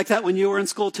 Well, was it like that when you were in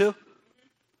school too?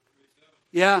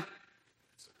 Yeah.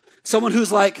 Someone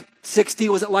who's like 60,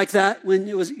 was it like that when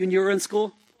you were in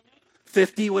school?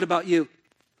 50, what about you?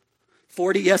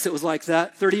 40, yes, it was like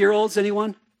that. 30-year-olds,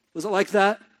 anyone? Was it like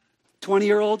that?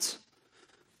 20-year-olds?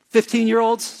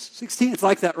 15-year-olds? 16? It's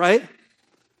like that, right?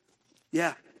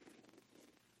 Yeah.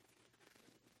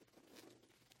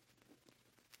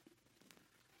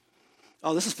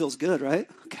 Oh, this feels good, right?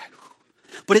 Okay.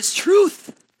 But it's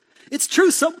truth. It's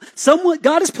true. Somewhat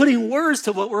God is putting words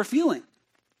to what we're feeling.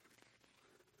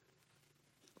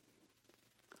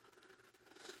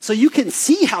 So you can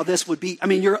see how this would be. I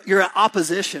mean, you're at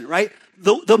opposition, right?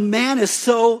 The man is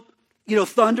so,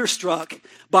 thunderstruck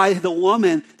by the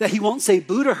woman that he won't say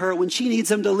boo to her when she needs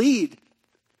him to lead.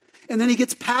 And then he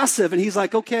gets passive and he's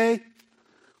like, okay,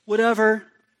 whatever.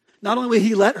 Not only will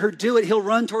he let her do it, he'll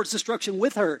run towards destruction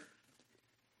with her.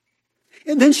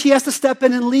 And then she has to step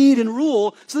in and lead and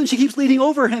rule. So then she keeps leading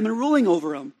over him and ruling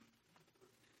over him.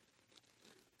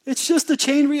 It's just a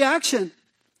chain reaction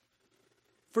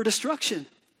for destruction.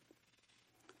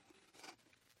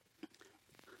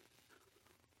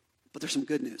 But there's some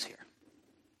good news here.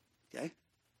 Okay?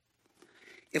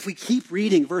 If we keep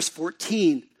reading verse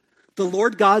 14, the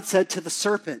Lord God said to the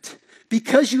serpent,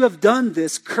 because you have done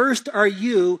this, cursed are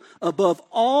you above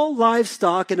all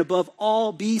livestock and above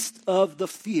all beasts of the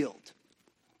field.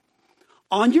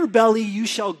 On your belly you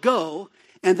shall go,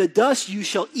 and the dust you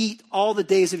shall eat all the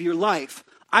days of your life.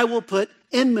 I will put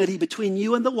enmity between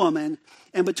you and the woman,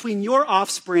 and between your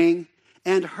offspring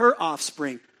and her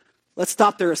offspring. Let's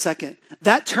stop there a second.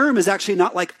 That term is actually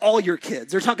not like all your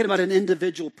kids. They're talking about an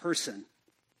individual person.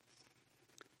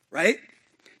 Right?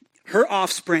 Her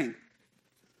offspring.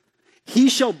 He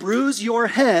shall bruise your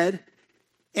head,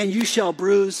 and you shall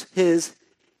bruise his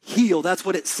heel. That's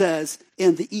what it says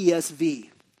in the ESV.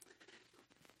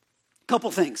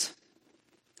 Couple things.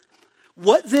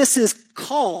 What this is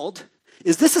called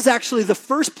is this is actually the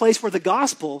first place where the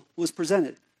gospel was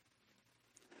presented.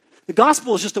 The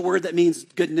gospel is just a word that means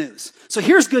good news. So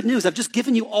here's good news. I've just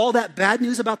given you all that bad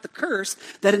news about the curse,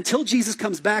 that until Jesus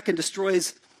comes back and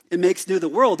destroys and makes new the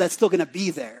world, that's still going to be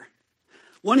there.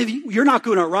 One of you, you're not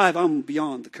going to arrive, I'm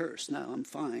beyond the curse. No, I'm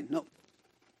fine. No.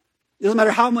 It doesn't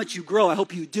matter how much you grow, I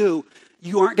hope you do,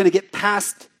 you aren't going to get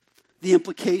past the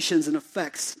implications and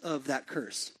effects of that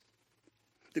curse.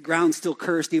 The ground's still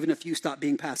cursed even if you stop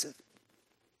being passive.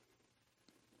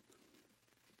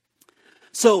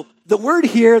 So the word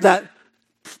here that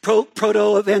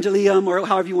proto-evangelium, or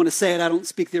however you want to say it, I don't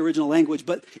speak the original language,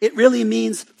 but it really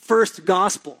means first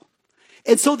gospel.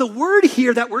 And so the word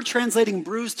here that we're translating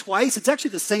bruise twice, it's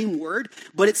actually the same word,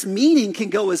 but its meaning can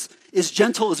go as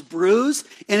gentle as bruise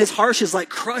and as harsh as like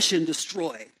crush and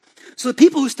destroy. So the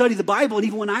people who study the Bible, and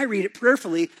even when I read it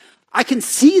prayerfully, I can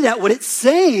see that what it's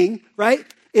saying, right,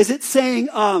 is it's saying,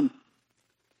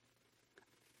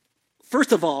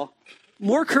 first of all,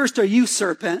 more cursed are you,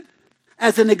 serpent,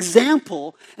 as an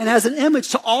example and as an image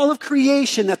to all of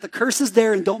creation that the curse is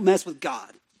there and don't mess with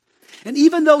God. And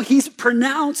even though he's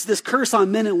pronounced this curse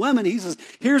on men and women, he says,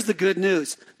 here's the good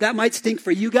news. That might stink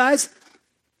for you guys,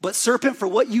 but serpent, for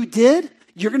what you did,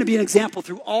 you're going to be an example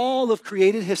through all of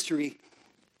created history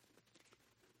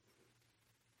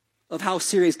of how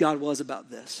serious God was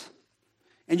about this.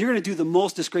 And you're going to do the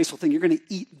most disgraceful thing. You're going to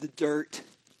eat the dirt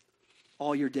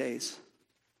all your days.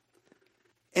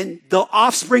 And the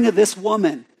offspring of this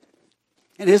woman,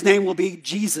 and his name will be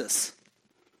Jesus.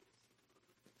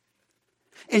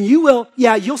 And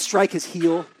you'll strike his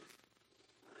heel.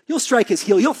 You'll strike his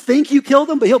heel. You'll think you killed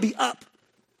him, but he'll be up.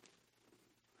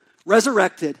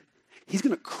 Resurrected. He's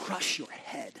going to crush your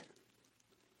head.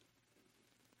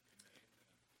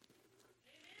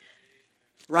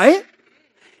 Right?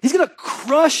 He's going to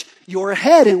crush your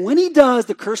head. And when he does,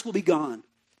 the curse will be gone.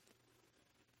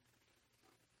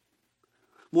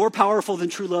 More powerful than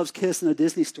true love's kiss in a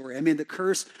Disney story. I mean, the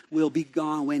curse will be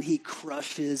gone when he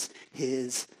crushes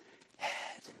his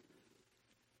head.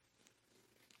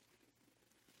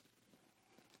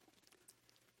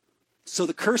 So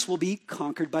the curse will be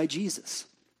conquered by Jesus.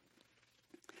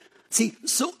 See,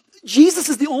 so Jesus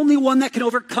is the only one that can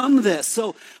overcome this.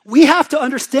 So we have to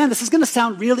understand, this is going to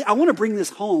sound really, I want to bring this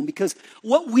home because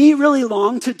what we really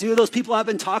long to do, those people I've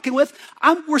been talking with,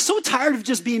 we're so tired of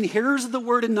just being hearers of the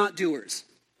word and not doers.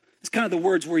 It's kind of the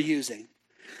words we're using.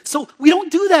 So we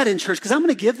don't do that in church because I'm going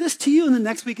to give this to you and the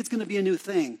next week it's going to be a new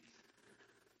thing.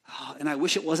 Oh, and I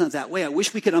wish it wasn't that way. I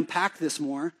wish we could unpack this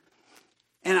more.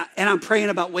 And I'm praying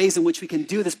about ways in which we can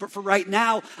do this. But for right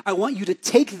now, I want you to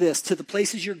take this to the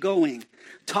places you're going,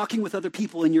 talking with other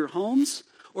people in your homes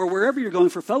or wherever you're going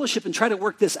for fellowship, and try to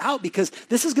work this out, because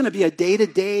this is going to be a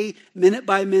day-to-day,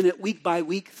 minute-by-minute,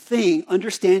 week-by-week thing,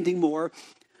 understanding more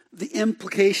the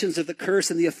implications of the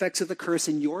curse and the effects of the curse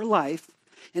in your life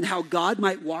and how God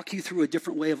might walk you through a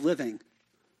different way of living.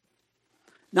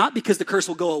 Not because the curse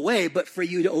will go away, but for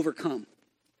you to overcome.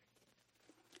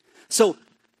 So,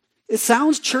 it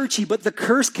sounds churchy, but the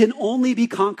curse can only be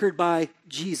conquered by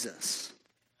Jesus.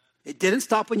 It didn't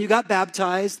stop when you got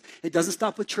baptized. It doesn't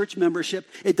stop with church membership.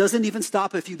 It doesn't even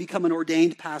stop if you become an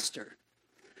ordained pastor.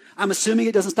 I'm assuming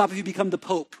it doesn't stop if you become the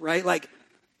Pope, right? Like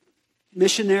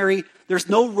missionary. There's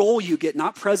no role you get,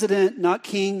 not president, not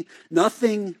king.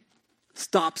 Nothing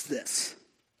stops this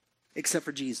except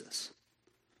for Jesus.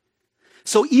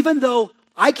 So even though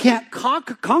I can't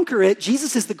conquer it,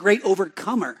 Jesus is the great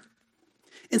overcomer.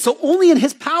 And so only in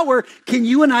his power can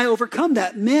you and I overcome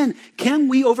that. Men, can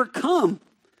we overcome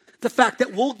the fact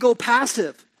that we'll go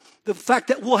passive? The fact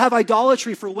that we'll have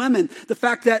idolatry for women? The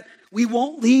fact that We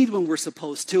won't lead when we're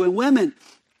supposed to. And women,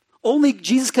 only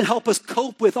Jesus can help us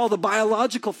cope with all the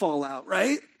biological fallout,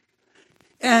 right?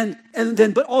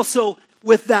 But also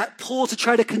with that pull to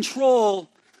try to control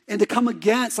and to come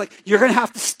against, like you're going to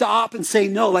have to stop and say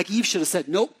no, like Eve should have said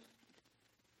nope,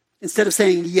 instead of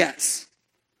saying yes.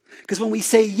 Because when we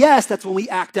say yes, that's when we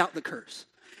act out the curse.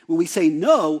 When we say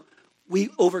no, we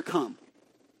overcome.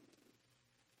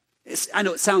 I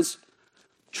know it sounds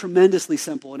tremendously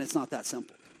simple, and it's not that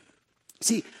simple.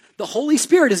 See, the Holy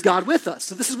Spirit is God with us.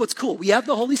 So this is what's cool. We have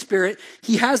the Holy Spirit.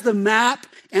 He has the map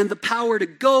and the power to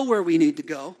go where we need to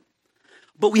go.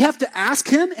 But we have to ask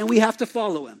him and we have to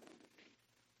follow him.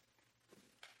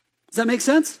 Does that make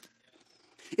sense?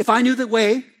 If I knew the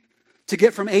way to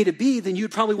get from A to B, then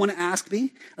you'd probably want to ask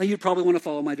me and you'd probably want to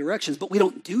follow my directions. But we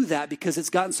don't do that because it's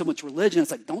gotten so much religion.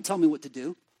 It's like, don't tell me what to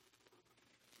do.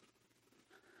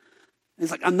 And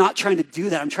it's like, I'm not trying to do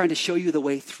that. I'm trying to show you the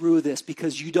way through this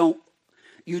because you don't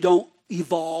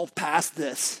evolve past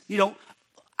this. You don't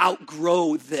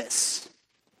outgrow this.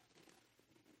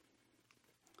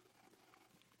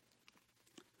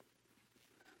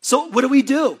 So what do we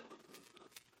do?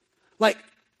 Like,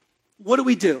 what do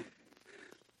we do?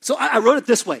 So I wrote it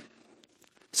this way.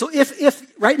 So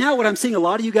if right now what I'm seeing, a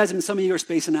lot of you guys, and some of you are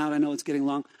spacing out, I know it's getting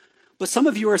long, but some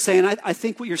of you are saying, I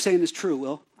think what you're saying is true,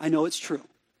 Will. I know it's true.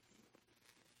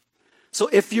 So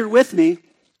if you're with me,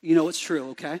 you know it's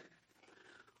true, okay?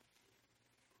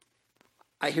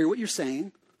 I hear what you're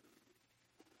saying,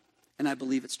 and I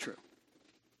believe it's true.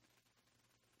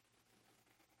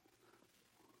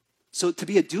 So to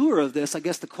be a doer of this, I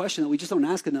guess the question that we just don't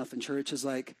ask enough in church is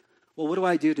like, well, what do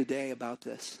I do today about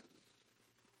this?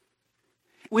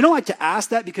 We don't like to ask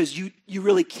that because you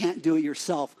really can't do it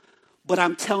yourself. But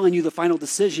I'm telling you the final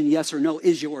decision, yes or no,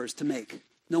 is yours to make.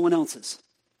 No one else's.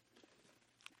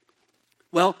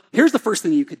 Well, here's the first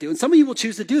thing you could do. And some of you will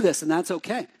choose to do this, and that's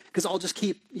okay. Because I'll just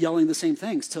keep yelling the same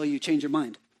things till you change your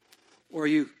mind. Or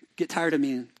you get tired of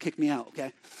me and kick me out,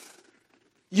 okay?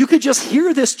 You could just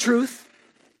hear this truth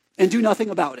and do nothing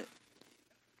about it.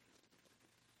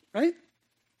 Right?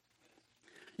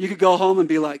 You could go home and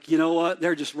be like, you know what?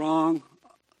 They're just wrong.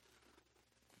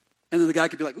 And then the guy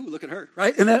could be like, ooh, look at her,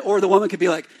 right? And then, or the woman could be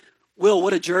like, Will,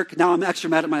 what a jerk. Now I'm extra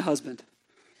mad at my husband.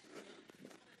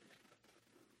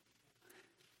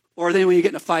 Or then when you get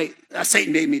in a fight,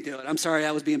 Satan made me do it. I'm sorry,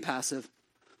 I was being passive.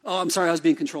 Oh, I'm sorry, I was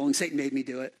being controlling. Satan made me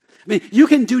do it. I mean, you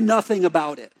can do nothing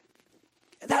about it.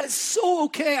 That is so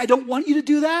okay. I don't want you to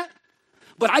do that,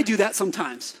 but I do that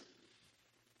sometimes.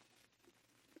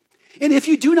 And if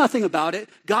you do nothing about it,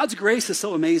 God's grace is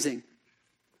so amazing.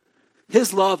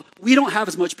 His love, we don't have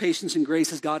as much patience and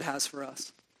grace as God has for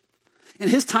us. And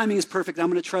his timing is perfect. I'm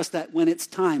going to trust that when it's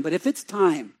time. But if it's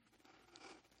time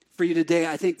for you today,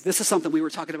 I think this is something we were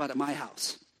talking about at my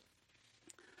house.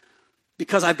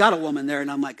 Because I've got a woman there, and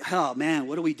I'm like, oh, man,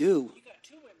 what do we do? You got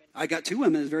 2 women. I got 2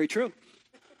 women. It's very true.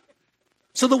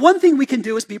 So the one thing we can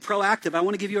do is be proactive. I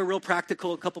want to give you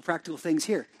a couple practical things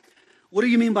here. What do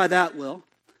you mean by that, Will?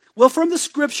 Well, from the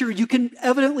scripture, you can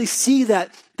evidently see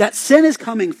that sin is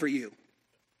coming for you,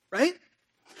 right?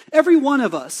 Every one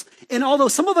of us. And although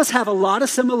some of us have a lot of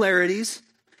similarities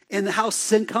in how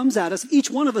sin comes at us,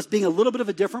 each one of us being a little bit of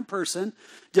a different person,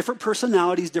 different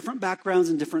personalities, different backgrounds,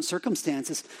 and different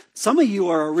circumstances. Some of you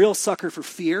are a real sucker for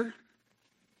fear.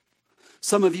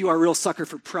 Some of you are a real sucker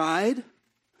for pride.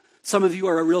 Some of you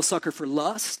are a real sucker for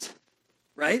lust,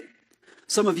 right?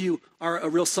 Some of you are a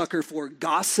real sucker for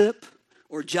gossip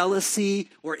or jealousy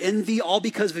or envy, all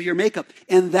because of your makeup.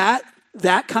 And that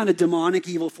kind of demonic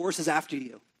evil force is after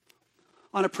you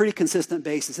on a pretty consistent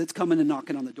basis. It's coming and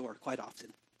knocking on the door quite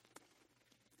often.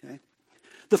 Okay?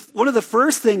 One of the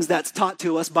first things that's taught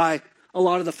to us by a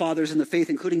lot of the fathers in the faith,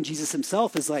 including Jesus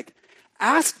himself, is like,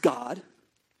 ask God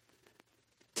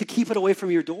to keep it away from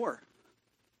your door.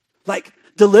 Like,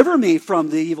 deliver me from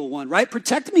the evil one, right?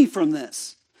 Protect me from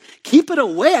this. Keep it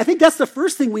away. I think that's the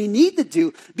first thing we need to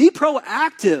do. Be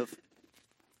proactive.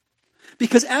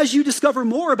 Because as you discover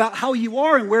more about how you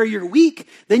are and where you're weak,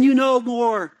 then you know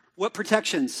more what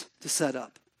protections to set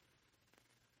up.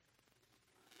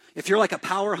 If you're like a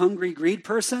power-hungry greed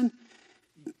person,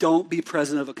 don't be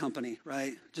president of a company,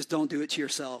 right? Just don't do it to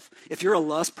yourself. If you're a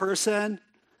lust person,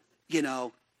 you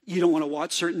don't want to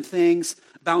watch certain things.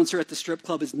 Bouncer at the strip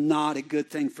club is not a good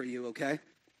thing for you, okay?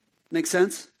 Make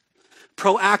sense?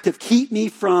 Proactive. Keep me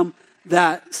from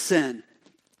that sin.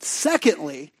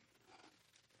 Secondly,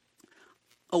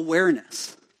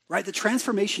 awareness, right? The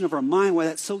transformation of our mind, why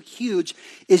that's so huge,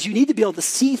 is you need to be able to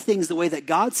see things the way that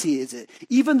God sees it.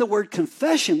 Even the word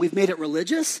confession, we've made it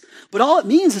religious, but all it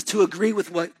means is to agree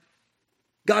with what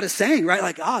God is saying, right?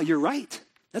 Like, you're right.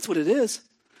 That's what it is.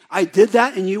 I did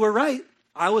that and you were right.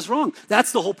 I was wrong.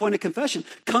 That's the whole point of confession.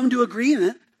 Come to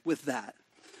agreement with that.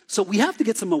 So we have to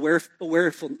get some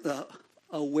awareness.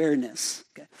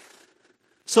 Okay.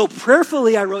 So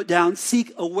prayerfully, I wrote down,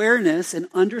 seek awareness and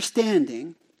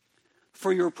understanding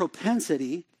for your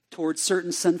propensity towards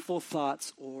certain sinful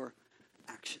thoughts or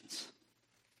actions.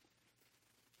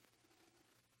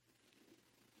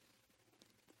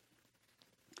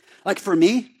 Like for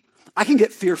me, I can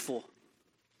get fearful.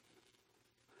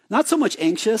 Not so much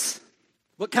anxious,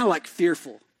 but kind of like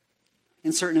fearful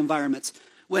in certain environments.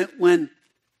 When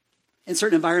in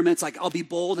certain environments, like I'll be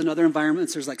bold, in other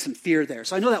environments, there's like some fear there.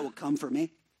 So I know that will come for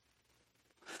me.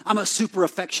 I'm a super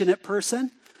affectionate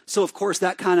person. So of course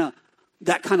that kind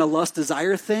of lust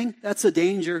desire thing, that's a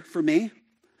danger for me.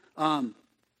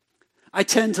 I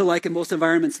tend to, like in most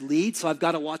environments, lead, so I've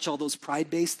got to watch all those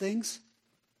pride-based things.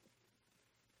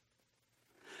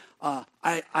 I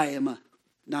am a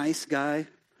nice guy.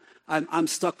 I'm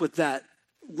stuck with that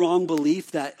wrong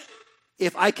belief that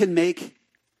if I can make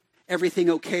everything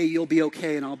okay, you'll be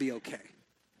okay and I'll be okay.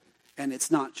 And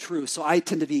it's not true. So I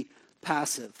tend to be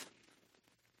passive.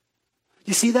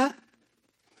 You see that?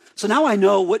 So now I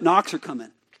know what knocks are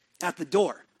coming at the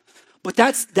door. But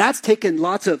that's taken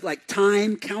lots of like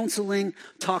time, counseling,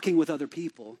 talking with other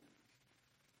people.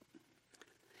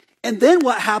 And then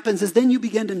what happens is then you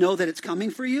begin to know that it's coming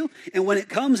for you. And when it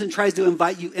comes and tries to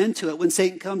invite you into it, when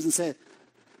Satan comes and says,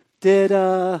 did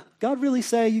God really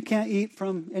say you can't eat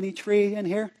from any tree in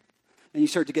here? And you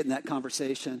start to get in that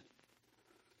conversation.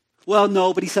 Well,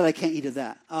 no, but he said I can't eat of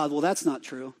that. Well, that's not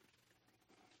true.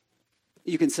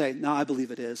 You can say, no, I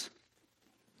believe it is,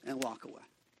 and walk away.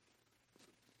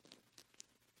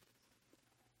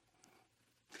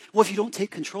 Well, if you don't take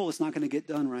control, it's not going to get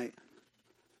done right.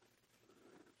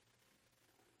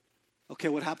 Okay,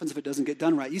 what happens if it doesn't get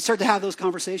done right? You start to have those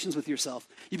conversations with yourself.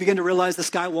 You begin to realize the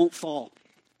sky won't fall.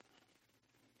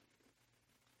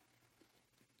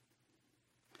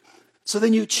 So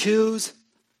then you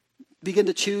begin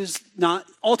to choose not,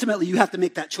 ultimately you have to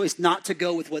make that choice not to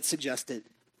go with what's suggested.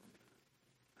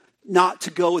 Not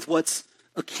to go with what's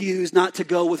accused, not to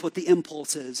go with what the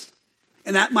impulse is.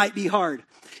 And that might be hard.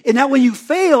 And now when you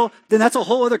fail, then that's a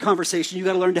whole other conversation. You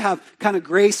got to learn to have kind of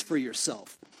grace for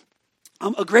yourself.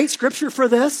 A great scripture for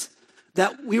this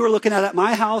that we were looking at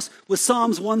my house was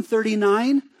Psalms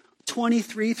 139,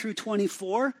 23 through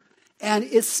 24. And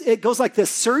it goes like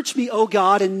this: search me, O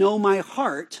God, and know my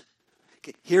heart.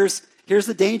 Okay, here's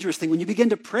the dangerous thing. When you begin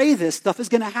to pray this, stuff is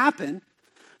going to happen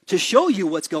to show you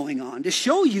what's going on, to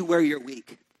show you where you're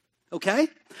weak, okay?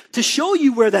 To show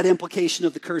you where that implication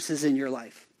of the curse is in your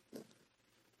life.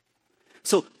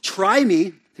 So try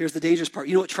me. Here's the dangerous part.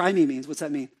 You know what try me means? What's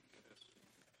that mean?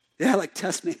 Yeah, like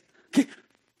test me. Okay.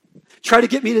 Try to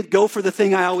get me to go for the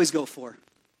thing I always go for.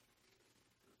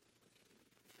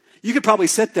 You could probably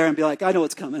sit there and be like, I know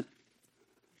what's coming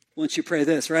once you pray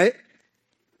this, right?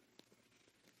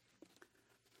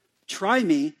 Try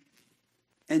me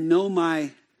and know my,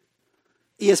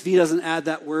 ESV doesn't add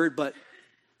that word, but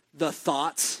the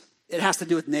thoughts. It has to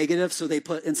do with negative, so they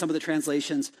put, in some of the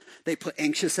translations, they put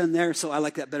anxious in there, so I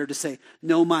like that better to say,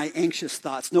 know my anxious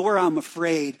thoughts. Know where I'm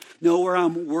afraid. Know where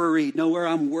I'm worried. Know where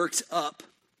I'm worked up.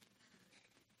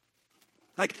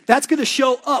 Like, that's going to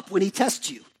show up when he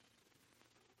tests you.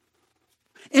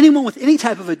 Anyone with any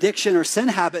type of addiction or sin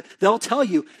habit, they'll tell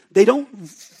you they don't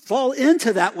fall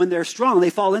into that when they're strong. They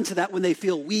fall into that when they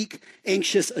feel weak,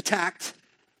 anxious, attacked.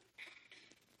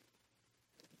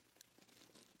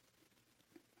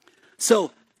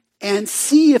 So, and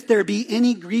see if there be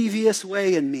any grievous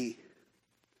way in me,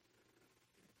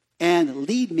 and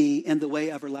lead me in the way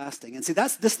everlasting. And see,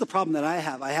 this is the problem that I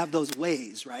have. I have those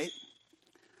ways, right?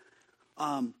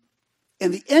 And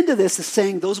the end of this is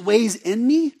saying those ways in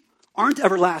me aren't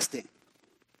everlasting.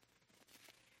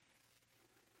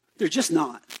 They're just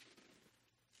not.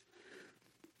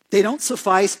 They don't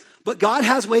suffice, but God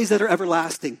has ways that are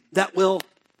everlasting, that will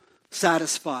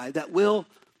satisfy, that will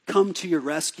come to your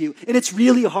rescue. And it's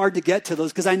really hard to get to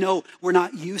those because I know we're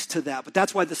not used to that, but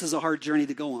that's why this is a hard journey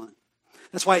to go on.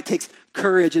 That's why it takes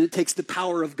courage and it takes the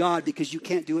power of God, because you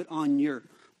can't do it on your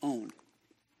own.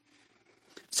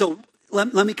 So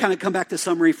let me kind of come back to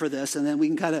summary for this, and then we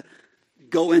can kind of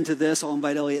go into this. I'll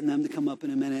invite Elliot and them to come up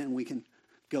in a minute, and we can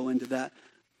go into that.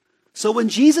 So when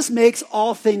Jesus makes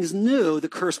all things new, the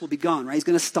curse will be gone, right? He's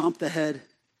going to stomp the head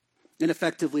and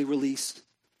effectively release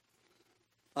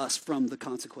us from the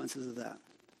consequences of that.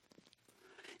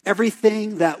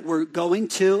 Everything that we're going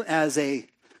to as a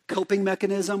coping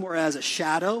mechanism or as a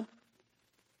shadow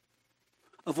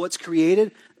of what's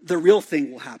created, the real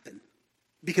thing will happen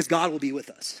because God will be with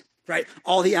us, right?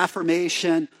 All the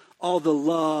affirmation, all the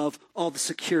love, all the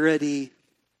security,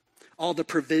 all the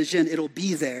provision. It'll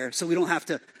be there, so we don't have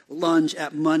to lunge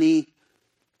at money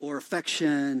or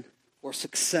affection or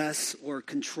success or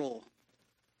control.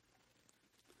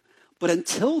 But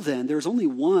until then, there's only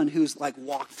one who's like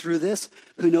walked through this,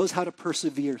 who knows how to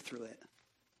persevere through it.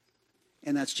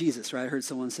 And that's Jesus, right? I heard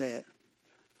someone say it.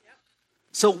 Yep.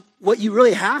 So what you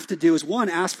really have to do is, one,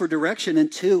 ask for direction,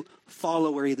 and two, follow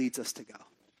where he leads us to go.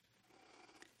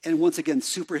 And once again,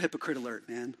 super hypocrite alert,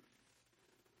 man.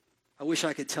 I wish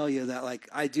I could tell you that like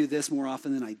I do this more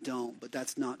often than I don't, but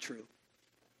that's not true.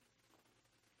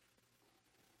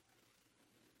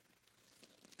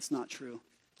 It's not true.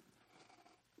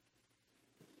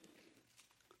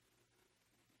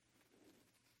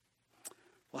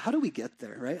 Well, how do we get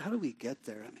there, right? How do we get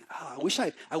there? I mean,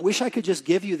 I wish I could just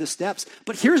give you the steps.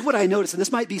 But here's what I noticed, and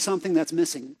this might be something that's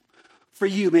missing. For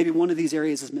you, maybe one of these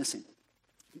areas is missing.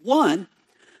 One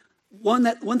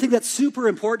thing that's super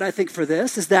important, I think, for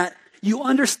this is that you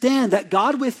understand that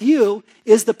God with you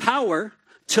is the power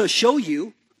to show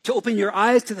you, to open your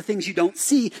eyes to the things you don't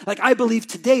see. Like I believe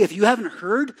today, if you haven't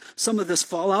heard some of this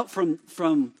fallout from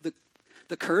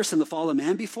the curse and the fall of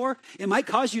man before, it might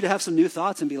cause you to have some new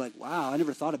thoughts and be like, wow, I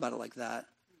never thought about it like that.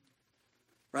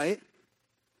 Right?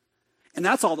 And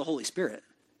that's all the Holy Spirit.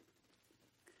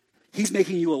 He's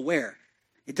making you aware.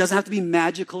 It doesn't have to be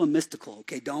magical and mystical,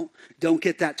 okay? Don't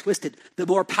get that twisted. The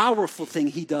more powerful thing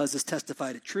he does is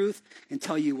testify to truth and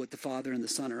tell you what the Father and the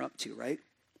Son are up to, right?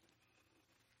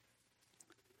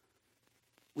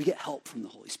 We get help from the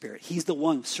Holy Spirit. He's the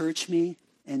one, search me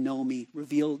and know me,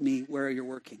 reveal me where you're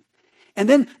working. And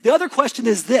then the other question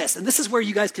is this, and this is where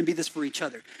you guys can be this for each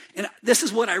other. And this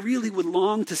is what I really would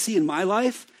long to see in my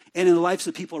life and in the lives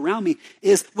of people around me,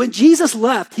 is when Jesus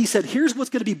left, he said, here's what's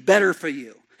going to be better for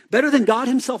you. Better than God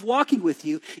himself walking with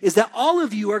you is that all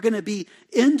of you are going to be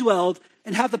indwelled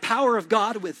and have the power of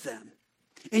God with them.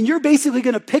 And you're basically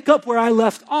going to pick up where I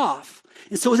left off.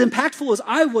 And so as impactful as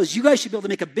I was, you guys should be able to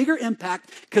make a bigger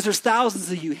impact because there's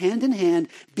thousands of you hand in hand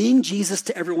being Jesus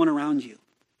to everyone around you.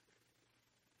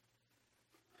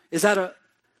 Is that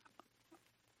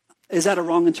a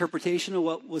wrong interpretation of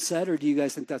what was said, or do you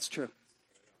guys think that's true?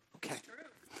 Okay.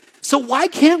 So why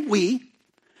can't we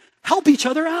help each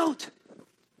other out?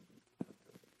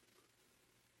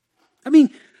 I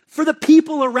mean, for the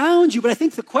people around you, but I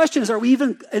think the question is, are we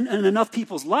even in enough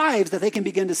people's lives that they can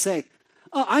begin to say,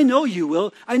 oh, I know you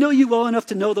will. I know you well enough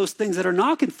to know those things that are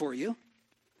knocking for you.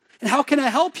 And how can I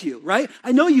help you, right?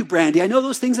 I know you, Brandy. I know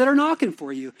those things that are knocking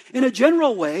for you. In a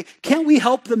general way, can't we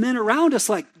help the men around us?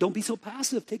 Like, don't be so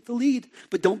passive. Take the lead,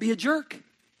 but don't be a jerk. And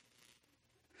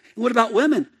what about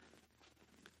women?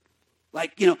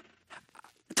 Like,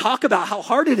 talk about how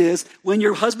hard it is when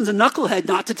your husband's a knucklehead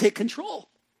not to take control,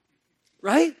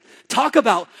 right? Talk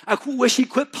about, I wish he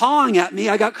quit pawing at me.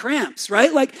 I got cramps,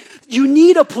 right? Like, you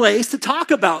need a place to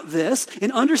talk about this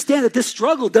and understand that this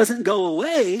struggle doesn't go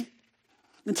away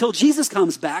until Jesus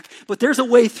comes back, but there's a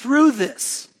way through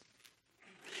this.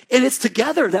 And it's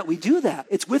together that we do that.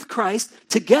 It's with Christ,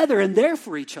 together and there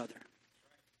for each other.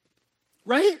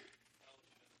 Right?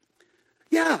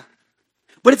 Yeah.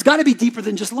 But it's got to be deeper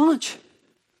than just lunch.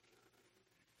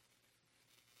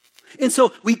 And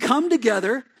so we come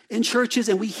together in churches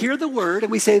and we hear the word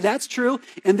and we say, that's true.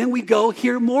 And then we go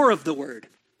hear more of the word.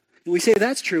 And we say,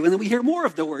 that's true. And then we hear more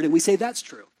of the word and we say, that's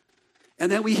true.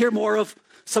 And then we hear more of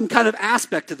some kind of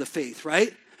aspect of the faith,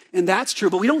 right? And that's true,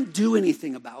 but we don't do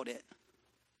anything about it.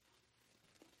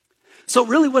 So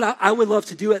really what I would love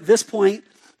to do at this point,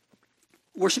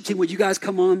 worship team, would you guys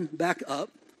come on back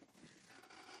up?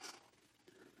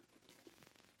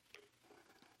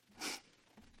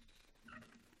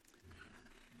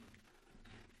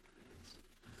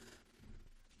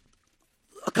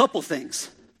 A couple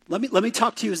things. Let me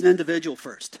talk to you as an individual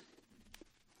first.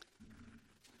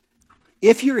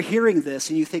 If you're hearing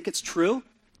this and you think it's true,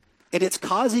 and it's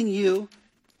causing you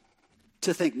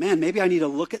to think, man, maybe I need to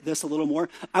look at this a little more,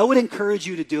 I would encourage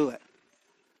you to do it.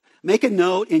 Make a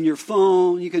note in your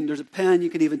phone. There's a pen. You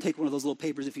can even take one of those little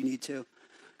papers if you need to.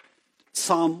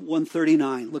 Psalm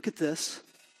 139. Look at this.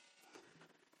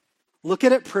 Look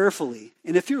at it prayerfully.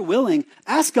 And if you're willing,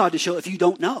 ask God to show if you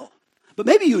don't know. But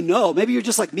maybe you know. Maybe you're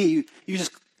just like me. You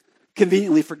just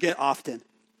conveniently forget often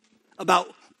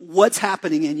about what's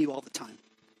happening in you all the time,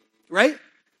 right?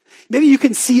 Maybe you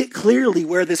can see it clearly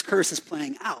where this curse is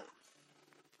playing out.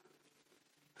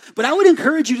 But I would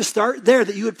encourage you to start there,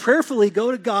 that you would prayerfully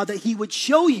go to God, that he would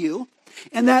show you,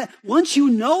 and that once you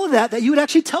know that you would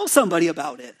actually tell somebody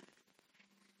about it.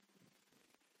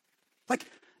 Like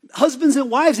husbands and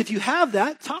wives, if you have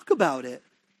that, talk about it.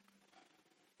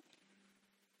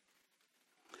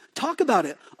 Talk about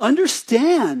it.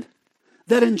 Understand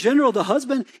that in general, the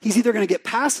husband, he's either going to get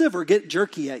passive or get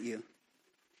jerky at you.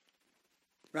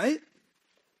 Right?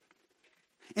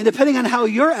 And depending on how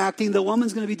you're acting, the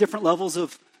woman's going to be different levels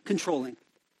of controlling.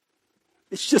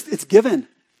 It's given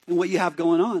in what you have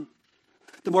going on.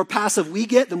 The more passive we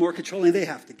get, the more controlling they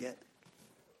have to get.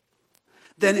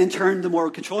 Then in turn, the more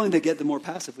controlling they get, the more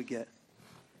passive we get.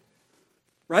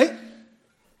 Right?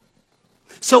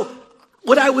 So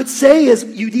what I would say is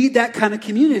you need that kind of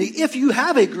community. If you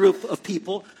have a group of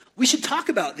people, we should talk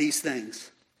about these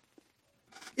things.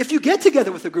 If you get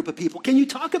together with a group of people, can you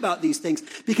talk about these things?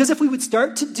 Because if we would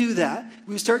start to do that,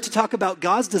 we would start to talk about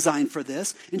God's design for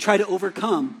this and try to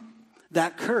overcome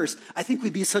that curse, I think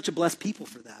we'd be such a blessed people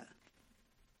for that.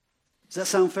 Does that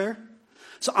sound fair?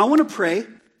 So I want to pray.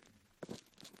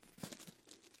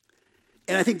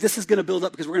 And I think this is going to build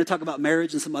up because we're going to talk about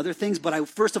marriage and some other things. But I,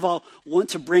 first of all, want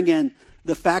to bring in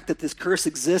the fact that this curse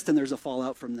exists and there's a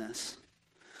fallout from this.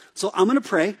 So I'm going to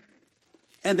pray.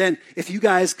 And then if you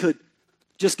guys could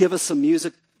just give us some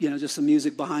music, just some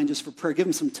music behind just for prayer. Give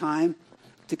them some time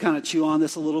to kind of chew on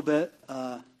this a little bit.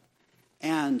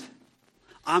 And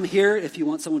I'm here if you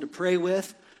want someone to pray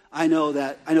with. I know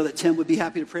that Tim would be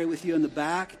happy to pray with you in the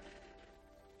back.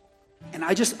 And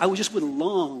I would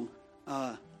long,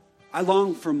 I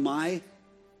long for my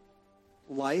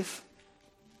life,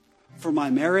 for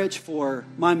my marriage, for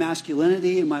my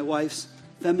masculinity and my wife's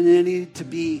femininity to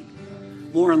be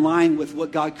more in line with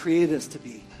what God created us to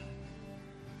be.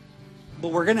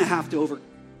 But we're going to have to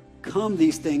overcome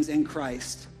these things in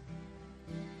Christ.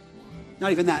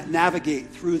 Not even that, navigate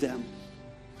through them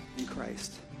in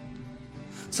Christ.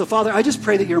 So, Father, I just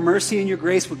pray that your mercy and your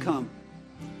grace would come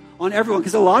on everyone,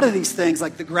 because a lot of these things,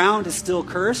 like the ground is still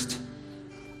cursed,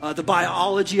 the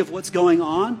biology of what's going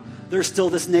on, there's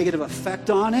still this negative effect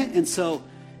on it, and so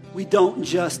we don't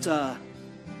just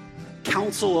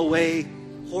counsel away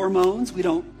hormones, we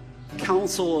don't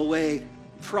counsel away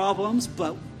problems,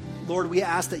 but Lord, we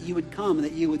ask that you would come and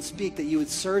that you would speak, that you would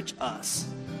search us,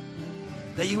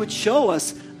 that you would show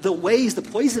us the ways, the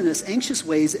poisonous, anxious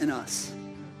ways in us.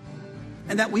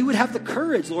 And that we would have the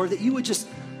courage, Lord, that you would just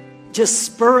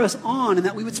spur us on, and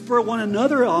that we would spur one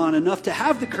another on enough to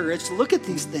have the courage to look at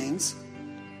these things.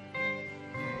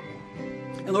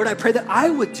 And Lord, I pray that I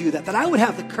would do that I would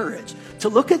have the courage to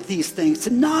look at these things,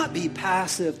 to not be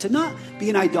passive, to not be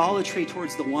in idolatry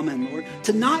towards the woman, Lord,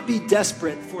 to not be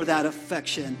desperate for that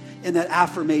affection and that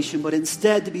affirmation, but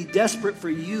instead to be desperate for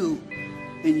you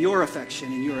and your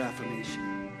affection and your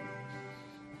affirmation.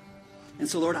 And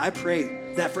so, Lord, I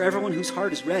pray that for everyone whose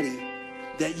heart is ready,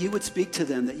 that you would speak to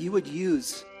them, that you would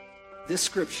use this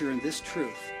scripture and this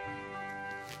truth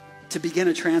to begin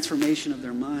a transformation of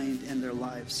their mind and their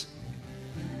lives.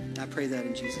 I pray that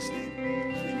in Jesus'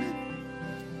 name.